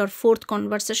 3rd or 4th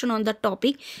conversation on the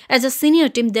topic as a senior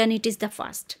team than it is the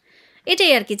first.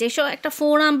 এটাই আর কি, যে একটা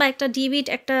forum বা একটা debate,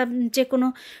 একটা যে কোনো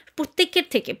প্রত্যেকের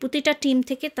থেকে প্রতিটা টিম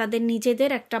থেকে তাদের নিজেদের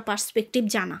একটা পার্সপেক্টিভ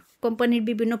জানা কোম্পানির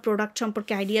বিভিন্ন প্রোডাক্ট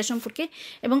সম্পর্কে আইডিয়া সম্পর্কে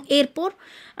এবং এরপর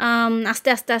আস্তে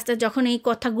আস্তে আস্তে যখন এই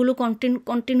কথাগুলো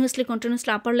কন্টিনিউয়াসলি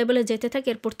আপার লেভেলে যেতে থাকে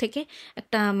এরপর থেকে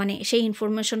একটা মানে সেই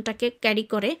ইনফরমেশনটাকে ক্যারি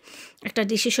করে একটা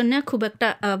ডিসিশন নেওয়া খুব একটা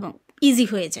ইজি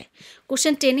হয়ে যায়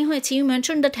কোশ্চেন 10 হয়েছে you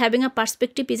mention that having a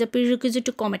perspective is a prerequisite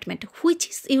two commitment which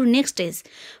is your next stage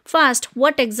first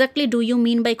what exactly do you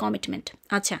mean by commitment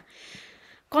আচ্ছা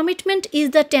commitment is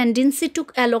the tendency to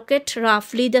allocate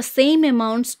roughly the same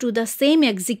amounts to the same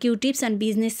executives and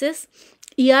businesses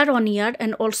year on year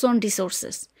and also on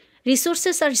resources.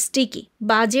 Resources are sticky.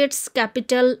 Budgets,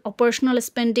 capital, operational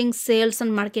spending, sales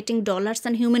and marketing dollars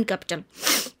and human capital.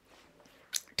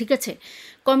 ঠিক আছে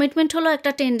commitment হলো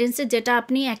একটা tendency যেটা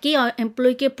আপনি একই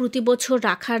এমপ্লয়িকে প্রতি বছর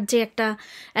রাখার যে একটা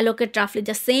allocate রাফলি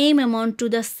the same amount to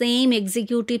the same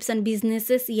executives and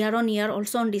businesses year on year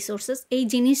also on resources এই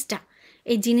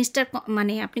জিনিসটা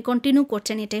মানে আপনি কন্টিনিউ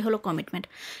করছেন এটাই হলো commitment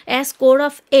as core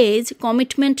of age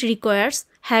commitment requires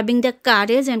having the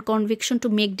courage and conviction to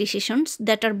make decisions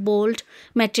that R bold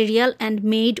material and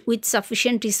made with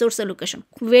sufficient resource allocation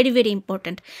very very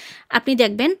important আপনি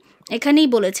দেখবেন এখানেই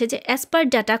বলেছে যে as per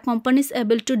data companies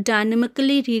able to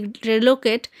dynamically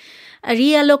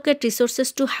reallocate resources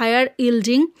to higher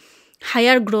yielding,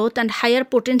 higher growth and higher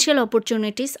potential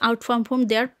opportunities outperform from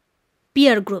their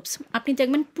peer groups আপনি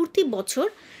দেখবেন প্রতি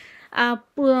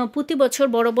বছর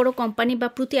বড় বড় কোম্পানি বা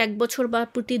প্রতি এক বছর বা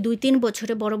প্রতি 2-3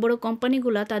 বছরে বড় বড়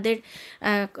কোম্পানিগুলো তাদের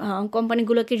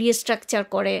কোম্পানিগুলোকে রিস্ট্রাকচার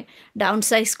করে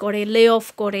ডাউনসাইজ করে লে অফ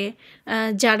করে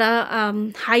যারা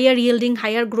হায়ার ইয়েল্ডিং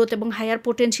হায়ার গ্রোথ এবং হায়ার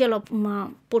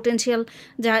পোটেনশিয়াল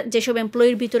যেসব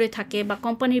এমপ্লয়ির ভিতরে থাকে বা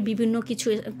কোম্পানির বিভিন্ন কিছু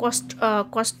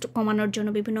কস্ট কমানোর জন্য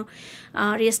বিভিন্ন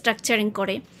রিস্ট্রাকচারিং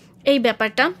করে এই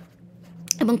ব্যাপারটা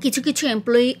এবং কিছু কিছু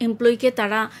এমপ্লয়িকে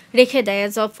তারা রেখে দেয়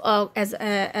অ্যাজ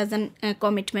অ্যান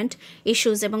কমিটমেন্ট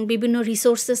ইস্যুস এবং বিভিন্ন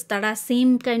রিসোর্সেস তারা সেম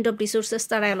কাইন্ড অফ রিসোর্সেস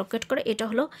তারা অ্যালোকেট করে এটা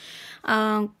হলো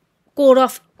কোর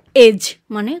অফ এজ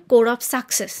মানে কোর অফ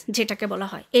সাকসেস যেটাকে বলা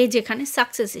হয় এজ এখানে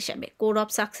সাকসেস হিসাবে কোর অফ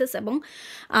সাকসেস এবং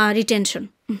রিটেনশন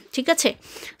ঠিক আছে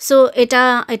সো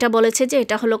এটা বলেছে যে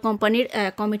এটা হলো কোম্পানির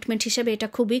কমিটমেন্ট হিসাবে এটা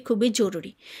খুবই খুবই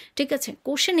জরুরি ঠিক আছে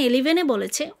কোশ্চেন 11-এ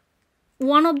বলেছে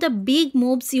one of the big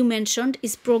moves you mentioned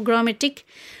is programmatic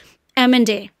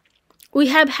M&A. We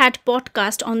have had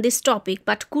podcast on this topic,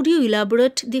 but could you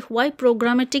elaborate the why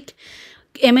programmatic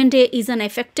M&A is an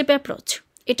effective approach?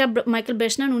 এটা Michael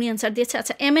ব্রেসনার উনি answer দিয়েছে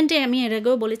আচ্ছা M&A আমি এর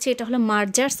আগেও বলেছি এটা হলো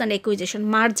মার্জার্স অ্যান্ড অ্যাকুইজিশন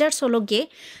মার্জার্স হলো গিয়ে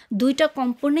দুইটা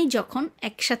কোম্পানি যখন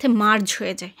একসাথে মার্জ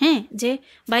হয়ে যায় হ্যাঁ যে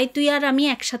ভাই তুই আর আমি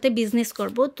একসাথে বিজনেস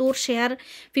করব তোর শেয়ার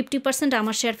 50%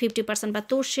 আমার শেয়ার 50% বা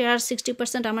তোর শেয়ার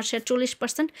 60% আমার শেয়ার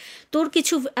 40% তোর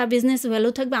কিছু বিজনেস ভ্যালু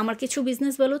থাকবে আমার কিছু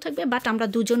বিজনেস ভ্যালু থাকবে বাট আমরা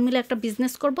দুজন মিলে একটা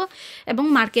বিজনেস করব এবং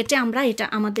মার্কেটে আমরা এটা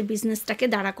আমাদের বিজনেসটাকে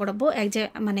দাঁড়া করাবো এক যে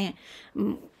মানে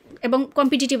এবং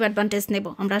কম্পিটিটিভ অ্যাডভান্টেজ নেব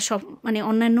আমরা সব মানে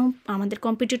অন্যান্য আমাদের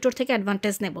কম্পিটিটর থেকে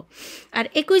অ্যাডভান্টেজ নেব আর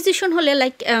অ্যাকুইজিশন হলে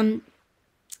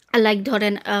লাইক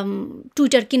ধরেন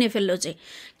টুইটার কিনে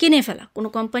ফেলা কোনো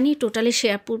কোম্পানি টোটালি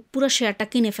শেয়ার পুরো শেয়ারটা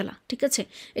কিনে ফেলা ঠিক আছে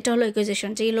এটা হলো অ্যাকুইজিশন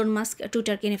যে ইলন মাস্ক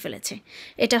টুইটার কিনে ফেলেছে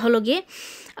এটা হলো গিয়ে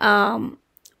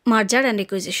মার্জার অ্যান্ড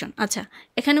অ্যাকুইজিশন আচ্ছা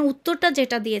এখানে উত্তরটা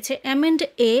যেটা দিয়েছে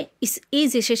M&A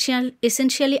is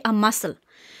essentially a muscle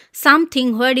something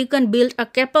where you can build a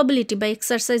capability by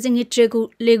exercising it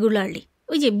regularly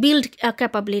ওই যে build a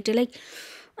capability like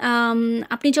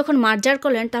আপনি যখন মার্জার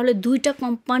করলেন তাহলে দুইটা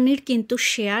কোম্পানির কিন্তু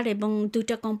শেয়ার এবং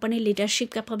দুইটা কোম্পানির লিডারশিপ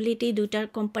ক্যাপাবিলিটি দুইটা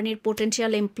কোম্পানির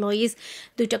পোটেনশিয়াল এমপ্লয়িজ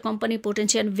দুইটা কোম্পানির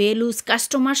পোটেনশিয়াল ভ্যালুস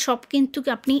কাস্টমার সব কিন্তু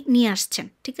আপনি নিয়ে আসছেন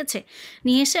ঠিক আছে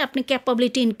নিয়ে এসে আপনি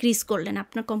ক্যাপাবিলিটি ইনক্রিজ করলেন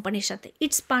আপনার কোম্পানির সাথে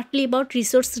it's partly about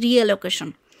resource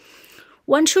reallocation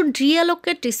One should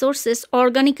reallocate resources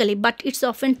organically, but it's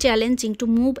often challenging to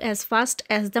move as fast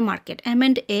as the market.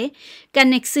 M&A can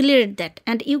accelerate that,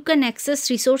 and you can access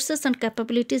resources and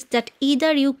capabilities that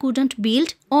either you couldn't build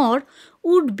or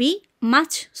would be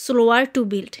much slower to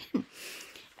build.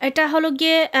 এটা হলো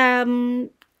গিয়ে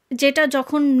যেটা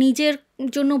যখন নিজের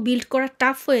জন্য build করা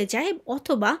tough হয়ে যায়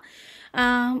অথবা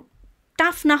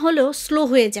টাফ না হলেও স্লো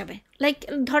হয়ে যাবে লাইক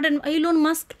ধরেন ইলন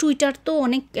মাস্ক টুইটার তো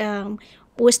অনেক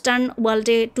ওয়েস্টার্ন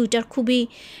ওয়ার্ল্ডে টুইটার খুবই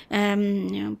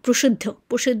প্রসিদ্ধ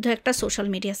একটা সোশ্যাল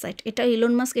মিডিয়া সাইট এটা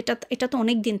ইলন মাস্ক এটা তো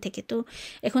অনেক দিন থেকে তো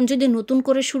এখন যদি নতুন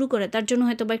করে শুরু করে তার জন্য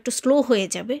হয়তো বা একটু স্লো হয়ে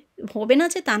যাবে হবে না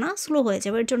যে তা না স্লো হয়ে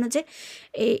যাবে এর জন্য যে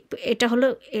এটা হলো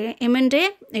M&A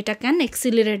এটা ক্যান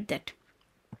অ্যাক্সিলারেট দ্যাট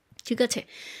ঠিক আছে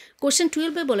কোশ্চেন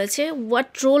 12-এ বলেছে what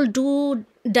role do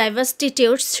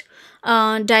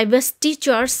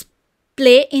ডাইভার্সিটিচার্স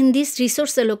play in this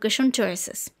resource allocation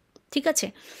choices ঠিক আছে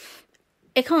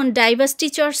এখন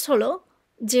ডাইভার্সিটিচার্স হলো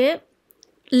যে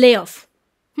লে অফ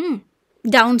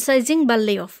ডাউনসাইজিং বা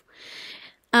লে of.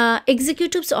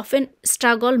 Executives often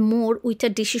struggle more with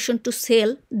a decision to sell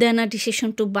then a decision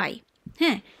two by.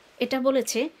 হ্যাঁ, এটা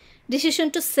বলেছে decision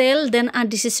to sell then a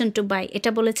decision two by. এটা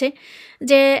বলেছে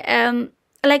যে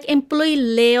লাইক এমপ্লয়ি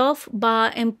লে অফ বা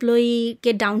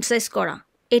এমপ্লয়িকে ডাউনসাইজ করা,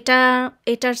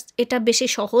 এটা বেশি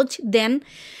সহজ দেন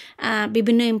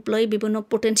বিভিন্ন এমপ্লয়ি, বিভিন্ন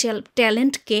পোটেন্সিয়াল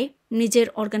ট্যালেন্টকে নিজের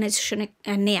অর্গানাইজেশনে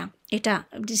নেয়া। এটা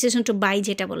ডিসিশন টু বাই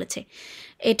যেটা বলেছে,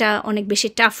 এটা অনেক বেশি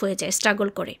টাফ হয়ে যায় স্ট্রাগল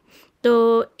করে। তো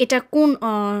এটা কোন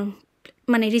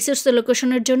মানে রিসোর্স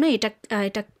অ্যালোকেশনের জন্য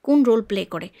এটা কোন রোল প্লে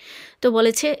করে? তো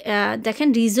বলেছে দেখেন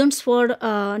রিজনস ফর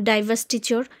ডাইভার্স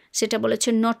টিচার, সেটা বলেছে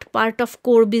not part of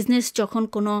core business, যখন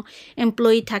কোনো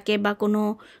এমপ্লয়ি থাকে বা কোনো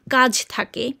কাজ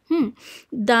থাকে,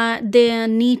 they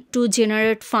need to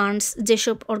generate funds,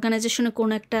 যেসব অর্গানাইজেশনে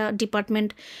কোনো একটা ডিপার্টমেন্ট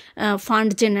ফান্ড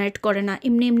জেনারেট করে না,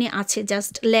 এমনি আছে,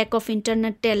 just lack of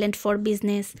internal talent for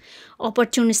business,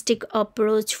 opportunistic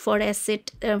approach for asset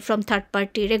from third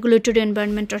party, regulatory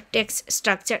environment R tax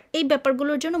structure, এই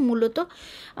ব্যাপারগুলোর জন্য মূলত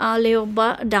লে অফ বা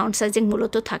ডাউনসাইজিং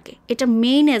মূলত থাকে। এটা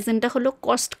মেইন এজেন্ডা হলো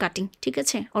কস্ট কাটিং, ঠিক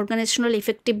আছে, অর্গানাইজেশনাল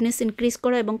ইফেক্টিভনেস ইনক্রিজ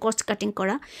করা এবং কস্ট কাটিং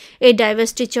করা, এই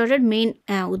ডাইভার্স টিচারের মেইন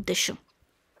উদ্দেশ্য।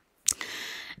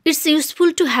 It's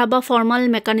useful to have a formal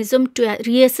mechanism to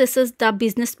reassess the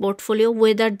business portfolio,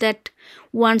 whether that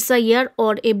once a year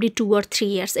or every 2 or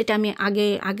 3 years. এটা আমি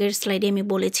আগের স্লাইডে আমি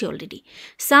বলেছি already.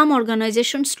 Some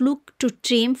organizations look to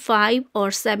trim 5 or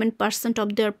 7% of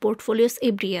their portfolios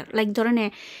every year. Like ধরেন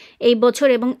এই বছর,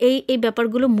 এবং এই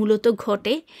ব্যাপারগুলো মূলত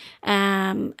ঘটে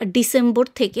ডিসেম্বর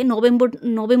থেকে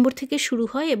নভেম্বর থেকে শুরু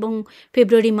হয় এবং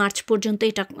ফেব্রুয়ারি মার্চ পর্যন্ত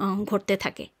এটা ঘটতে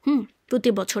থাকে।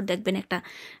 প্রতি বছর দেখবেন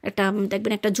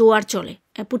একটা জোয়ার চলে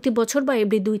প্রতি বছর বা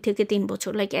এভরি 2 থেকে 3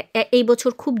 বছর। লাইক এই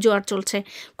বছর খুব জোয়ার চলছে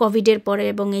কোভিডের পরে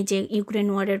এবং এই যে ইউক্রেন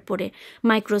ওয়ারের পরে।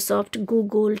 মাইক্রোসফট,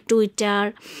 গুগল, টুইটার,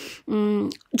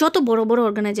 যত বড় বড়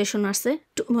অর্গানাইজেশন আছে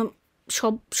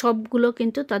সবগুলো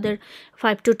কিন্তু তাদের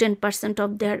 5 to 10% অফ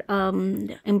দেয়ার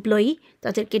এমপ্লয়ি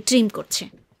তাদেরকে ট্রিম করছে।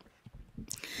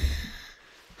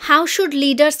 How should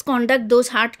leaders conduct those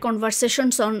hard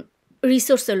conversations on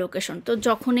resource allocation? তো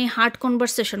যখন এই হার্ড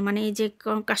কনভারসেশন মানে এই যে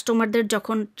কাস্টমারদের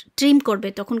যখন ট্রিম করবে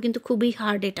তখন কিন্তু খুবই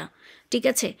হার্ড এটা, ঠিক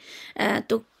আছে।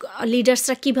 তো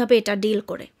লিডার্সরা কীভাবে এটা ডিল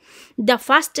করে? দ্য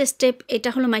ফার্স্ট স্টেপ, এটা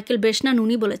হলো মাইকেল বেশনান,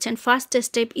 উনি বলেছেন first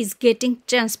step is getting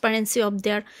transparency of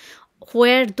their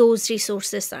where those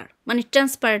resources আর, মানে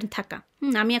ট্রান্সপারেন্ট থাকা।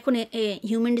 আমি এখন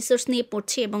হিউম্যান রিসোর্স নিয়ে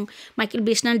পড়ছি এবং মাইকেল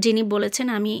বেশনান যিনি বলেছেন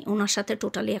আমি ওনার সাথে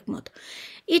টোটালি একমত।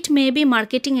 ইট may be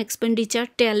marketing expenditure,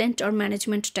 talent or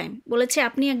management time. বলেছে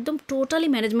আপনি একদম টোটালি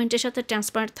ম্যানেজমেন্টের সাথে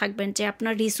ট্রান্সপারেন্ট থাকবেন যে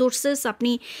আপনার রিসোর্সেস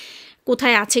আপনি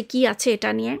কোথায় আছে, কি আছে, এটা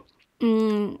নিয়ে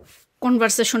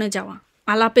কনভারসেশনে যাওয়া,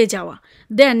 আলাপে যাওয়া।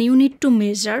 দেন you need to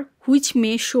measure which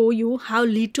may show you how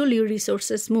little your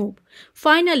resources move.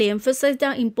 Finally, emphasize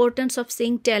the importance of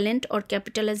seeing talent or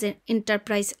capital as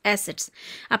enterprise assets.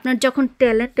 আপনার যখন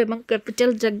ট্যালেন্ট এবং ক্যাপিটাল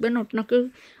দেখবেন আপনাকে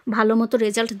ভালো মতো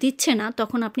রেজাল্ট দিচ্ছে না,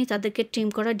 তখন আপনি তাদেরকে ট্রিম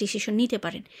করার ডিসিশন নিতে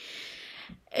পারেন।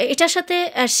 এটার সাথে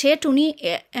সেট উনি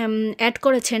অ্যাড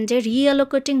করেছেন যে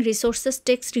রিঅ্যালোকেটিং resources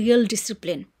text real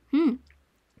discipline.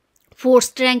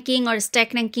 Forced ranking or stack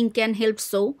ranking can help.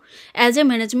 So, as a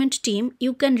management team,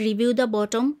 you can review the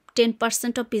bottom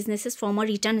 10% of businesses from a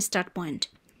return start point.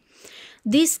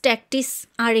 These tactics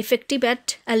are effective at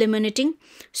eliminating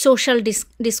social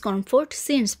discomfort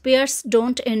since peers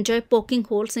don't enjoy poking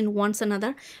holes in one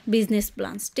another business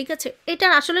plans. ঠিক আছে, এটা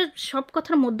আসলে সব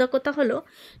কথার মধ্যে কথা হলো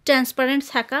transparent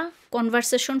থাকা,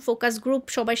 কনভারসেশন, ফোকাস গ্রুপ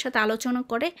সবার সাথে আলোচনা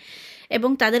করে এবং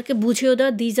তাদেরকে বুঝিয়ে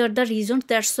দেওয়া these are the reasons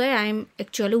that's why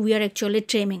we are actually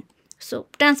ট্রেমিং। So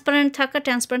transparent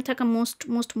থাকা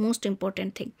মোস্ট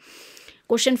ইম্পর্টেন্ট থিং।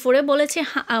 কোশ্চেন 14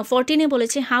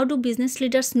 বলেছে how do business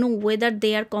leaders know whether they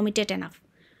R committed enough?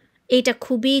 এইটা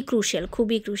খুবই crucial.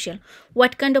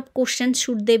 What kind of question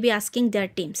should they B asking there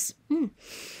teams?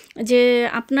 যে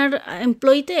আপনার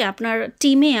এমপ্লয়িতে, আপনার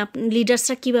টিমে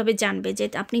লিডার্সরা কীভাবে জানবে যে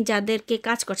আপনি যাদেরকে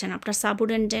কাজ করছেন, আপনার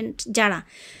সাবঅর্ডিনেট যারা,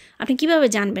 আপনি কীভাবে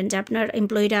জানবেন যে আপনার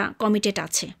এমপ্লয়িরা কমিটেড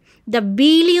আছে? The $1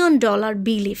 billion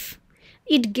belief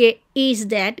is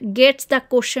that gets the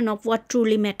question of what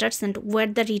truly matters and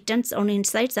where the returns on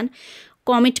insights and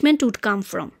commitment would come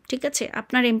from. ঠিক আছে,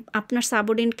 আপনার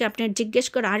সাবঅর্ডিনেটকে আপনি জিজ্ঞেস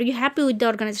করে are you happy with the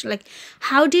organisation, like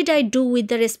how did I do with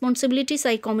the responsibilities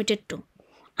I committed two?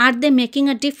 Are they making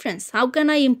a difference? How can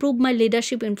I improve my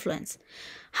leadership influence?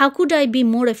 How could I be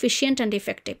more efficient and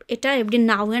effective? এটা every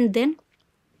now and then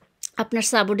আপনার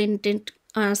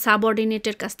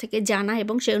সাবঅর্ডিনেটের কাছ থেকে জানা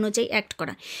এবং সেই অনুযায়ী act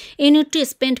করা। You need to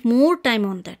spend more time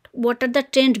on that. What are the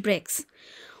trend ব্রেকস?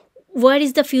 Where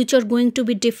is the future going to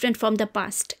be different from the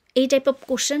past? এই টাইপ অফ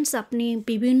কোশ্চেন্স আপনি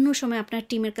বিভিন্ন সময় আপনার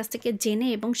টিমের কাছ থেকে জেনে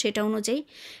এবং সেটা অনুযায়ী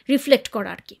রিফ্লেক্ট করা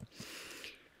আর কি।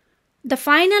 The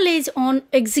final is on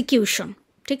execution,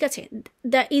 ঠিক আছে।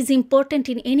 The is important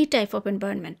in any type of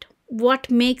environment. What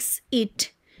makes it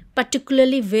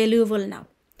particularly valuable now?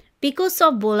 Because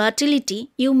of volatility,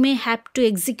 you may have to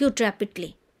execute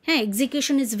rapidly. হ্যাঁ,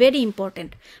 এক্সিকিউশন ইজ ভেরি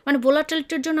ইম্পর্টেন্ট। মানে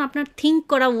ভোলাটিলিটির জন্য আপনার think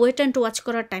করা, wait and watch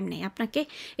করার time নেই, আপনাকে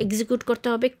execute করতে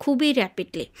হবে খুবই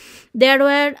rapidly.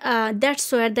 That's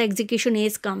war the execution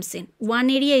age comes in. One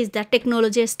area is the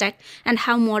technology stack and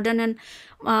how modern and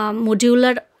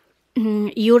modular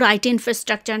your IT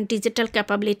infrastructure and digital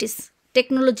capabilities.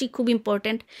 Technology খুব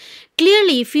important.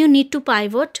 Clearly, if you need to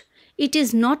pivot, it is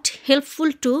not helpful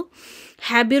to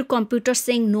have your computer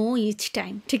saying no each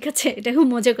time, ঠিক আছে। এটা খুব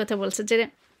মজার কথা বলছে যে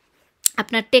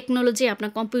আপনার টেকনোলজি,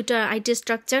 আপনার কম্পিউটার, আইটি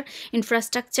স্ট্রাকচার,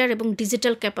 ইনফ্রাস্ট্রাকচার এবং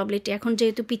ডিজিটাল ক্যাপাবিলিটি এখন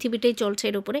যেহেতু পৃথিবীটাই চলছে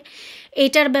এর উপরে,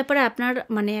 এইটার ব্যাপারে আপনার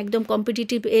মানে একদম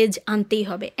কম্পিটিটিভ এজ আনতেই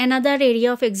হবে। Another area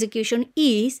of execution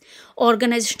is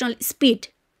organisational speed.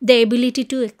 The ability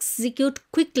to execute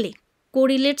quickly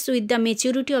correlates with the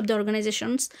maturity of the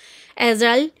organization's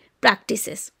agile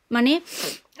practices. মানে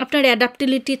আপনার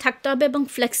অ্যাডাপ্টিবিলিটি থাকতে হবে এবং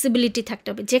ফ্লেক্সিবিলিটি থাকতে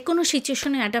হবে, যে কোনো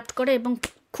সিচুয়েশনে অ্যাডাপ্ট করে এবং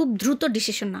খুব দ্রুত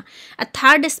ডিসিশন না। আর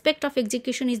third aspect of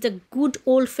execution is the good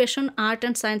old fashion art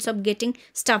and science of getting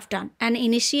staff done. And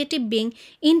initiative being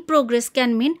in progress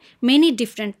can mean many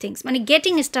different things. মানে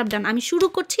গেটিং স্টাফ ডান, আমি শুরু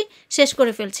করছি শেষ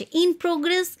করে ফেলছি। In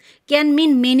progress can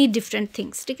mean many different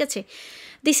things, ঠিক আছে।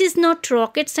 This is not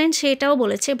rocket science, সেটাও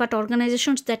বলেছে, but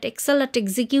organizations that excel at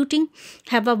executing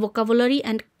have a vocabulary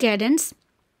and cadence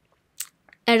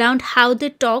around how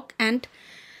they talk and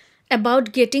about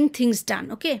getting things done.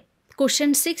 Okay, question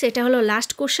 6, এটা হলো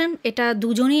last question, এটা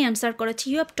দুজনেই answer করেছে।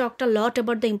 You have talked a lot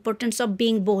about the importance of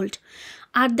being bold.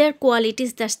 Are there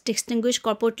qualities that distinguish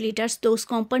corporate leaders? Those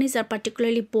companies are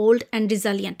particularly bold and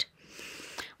resilient.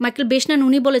 Michael বেশনান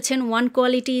উনি বলেছেন one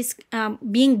quality is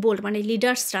being bold, মানে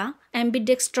লিডার্সরা,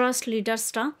 অ্যাম্বিডেক্সট্রাস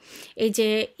লিডার্সরা এই যে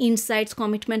insights,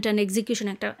 commitment and execution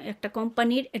একটা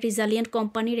কোম্পানির, রিজালিয়েন্ট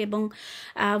কোম্পানির এবং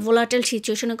volatile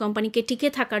সিচুয়েশনের কোম্পানিকে টিকে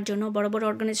থাকার জন্য, বড় বড়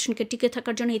অর্গানাইজেশনকে টিকে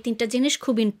থাকার জন্য এই তিনটা জিনিস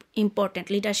খুব ইম্পর্ট্যান্ট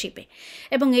লিডারশিপে।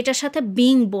 এবং এটার সাথে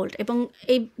বিং বোল্ড, এবং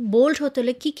এই বোল্ড হতে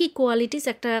হলে কী কী কোয়ালিটিস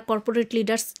একটা কর্পোরেট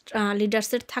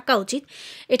লিডার্সের থাকা উচিত,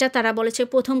 এটা তারা বলেছে।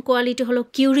 প্রথম কোয়ালিটি হলো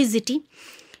কিউরিজিটি।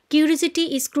 Curiosity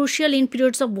is crucial in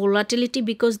periods of volatility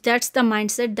because that's the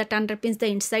mindset that underpins the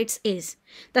insights is.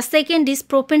 The second is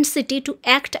propensity to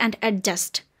act and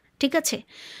adjust. ঠিক আছে,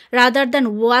 rather than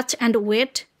watch and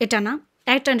wait, এটা না,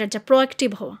 act and adjust,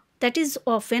 proactive হওয়া, that is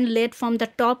often led from the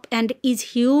top and is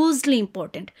hugely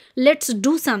important. Let's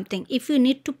do something. If you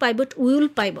need to pivot, we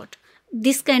will pivot.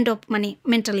 This kind of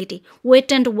mentality, wait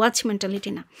and watch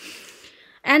mentality না।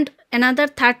 And another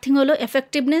third thing holo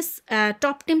effectiveness.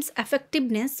 Top teams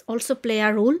effectiveness also play a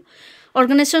role.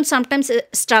 Organizations sometimes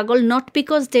struggle not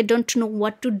because they don't know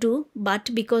what to do, but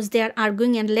because they are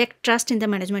arguing and lack trust in the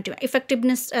management team.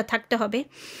 Effectiveness থাকতে হবে।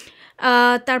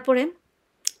 তারপরে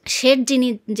shade যিনি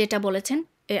যেটা বলেছেন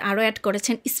আরও add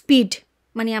করেছেন speed,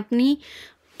 মানে আপনি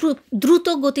দ্রুত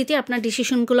গতিতে আপনার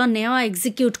ডিসিশনগুলো নেওয়া,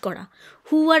 এক্সিকিউট করা।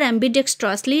 হু আর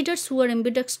ambidextrous leaders, who are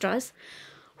ambidextrous,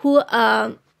 who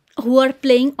are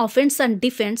playing offense and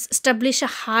defense establish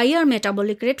a higher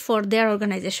metabolic rate for their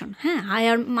organization. হ্যাঁ,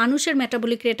 হায়ার মানুষের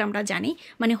মেটাবলিক রেট আমরা জানি,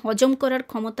 মানে হজম করার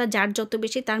ক্ষমতা যার যত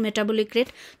বেশি তার মেটাবলিক রেট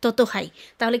তত হাই।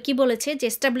 তাহলে কি বলেছে যে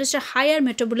establish a higher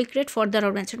metabolic rate for there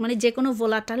organisation, মানে যে কোনো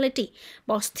ভোলাটিলিটি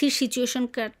বা অস্থির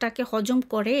সিচুয়েশনটাকে হজম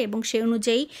করে এবং সেই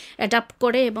অনুযায়ী অ্যাডাপ্ট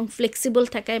করে এবং ফ্লেক্সিবল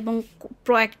থাকা এবং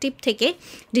প্রোঅ্যাক্টিভ থেকে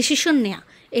ডিসিশন নেওয়া,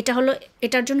 এটা হলো,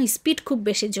 এটার জন্য স্পিড খুব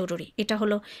বেশি জরুরি। এটা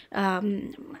হলো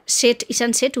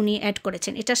ঈশান শেঠ উনি অ্যাড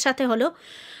করেছেন। এটার সাথে হলো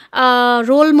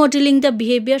role modelling the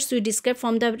behaviours we describe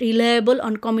from the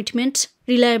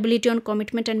reliability on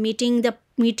commitment and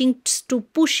meetings to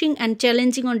pushing and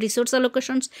challenging on resource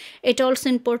allocations, it also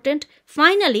important.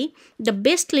 Finally, the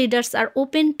best leaders are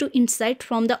open to insight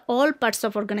from the all parts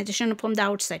of organization from the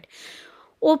outside,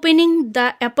 opening the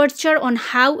aperture on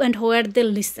how and where they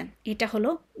listen. এটা হলো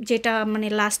যেটা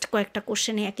last কয়েকটা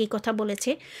কোশ্চেনে একই কথা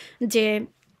বলেছে যে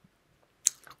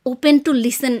open to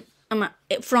listen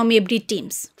from every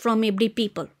teams, from every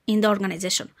people in the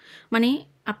organization, মানে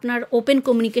আপনার ওপেন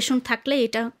কমিউনিকেশন থাকলে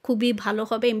এটা খুবই ভালো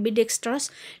হবে ambidextrous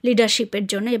লিডারশিপের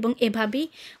জন্য। এবং এভাবেই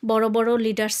বড় বড়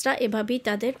লিডার্সরা এভাবেই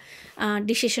তাদের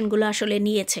ডিসিশনগুলো আসলে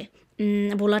নিয়েছে।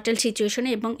 ভোলাটাইল সিচুয়েশনে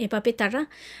এবং এভাবে তারা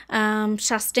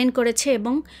সাস্টেন করেছে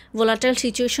এবং ভোলাটাইল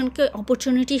সিচুয়েশনকে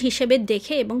অপরচুনিটি হিসেবে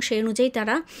দেখে এবং সেই অনুযায়ী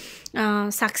তারা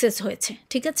সাকসেস হয়েছে।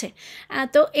 ঠিক আছে,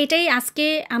 তো এটাই আজকে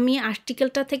আমি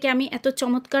আর্টিকেলটা থেকে আমি এত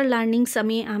চমৎকার লার্নিংস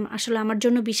আমি আসলে আমার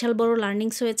জন্য বিশাল বড়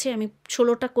লার্নিংস হয়েছে। আমি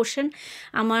 16টা কোশ্চেন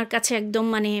আমার কাছে একদম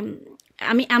মানে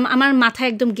আমার মাথায়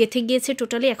একদম গেঁথে গিয়েছে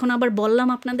টোটালি। এখন আবার বললাম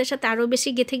আপনাদের সাথে আরও বেশি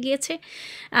গেঁথে গিয়েছে।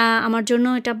 আমার জন্য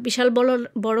এটা বিশাল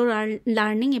বড়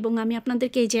লার্নিং এবং আমি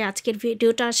আপনাদেরকে এই যে আজকের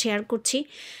ভিডিওটা শেয়ার করছি,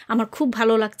 আমার খুব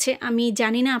ভালো লাগছে। আমি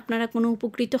জানি না আপনারা কোনো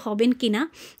উপকৃত হবেন কি না।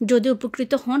 যদি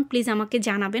উপকৃত হন প্লিজ আমাকে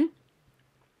জানাবেন।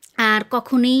 আর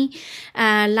কখনোই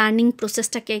লার্নিং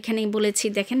প্রসেসটাকে এখানেই বলেছি,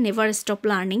 দেখেন নেভার স্টপ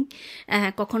লার্নিং,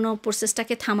 কখনো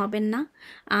প্রসেসটাকে থামাবেন না।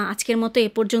 আজকের মতো এ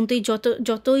পর্যন্তই।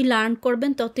 যতই লার্ন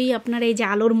করবেন ততই আপনার এই যে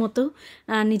আলোর মতো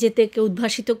নিজেদেরকে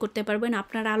উদ্ভাসিত করতে পারবেন।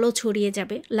 আপনার আলো ছড়িয়ে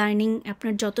যাবে। লার্নিং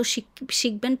আপনার যত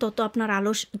শিখবেন তত আপনার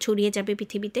আলো ছড়িয়ে যাবে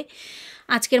পৃথিবীতে।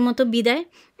 আজকের মতো বিদায়।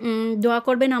 দোয়া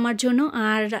করবেন আমার জন্য।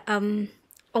 আর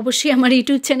অবশ্যই আমার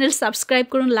ইউটিউব চ্যানেল সাবস্ক্রাইব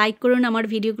করুন, লাইক করুন, আমার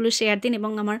ভিডিওগুলো শেয়ার দিন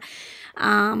এবং আমার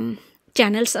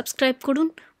চ্যানেল সাবস্ক্রাইব করুন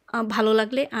ভালো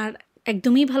লাগলে। আর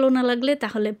একদমই ভালো না লাগলে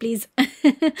তাহলে প্লিজ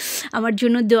আমার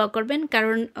জন্য দোয়া করবেন,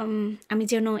 কারণ আমি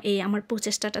যেন এই আমার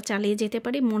প্রচেষ্টাটা চালিয়ে যেতে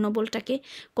পারি, মনোবলটাকে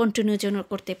কন্টিনিউ যেন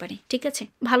করতে পারি। ঠিক আছে,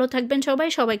 ভালো থাকবেন সবাই,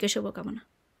 সবাইকে শুভকামনা।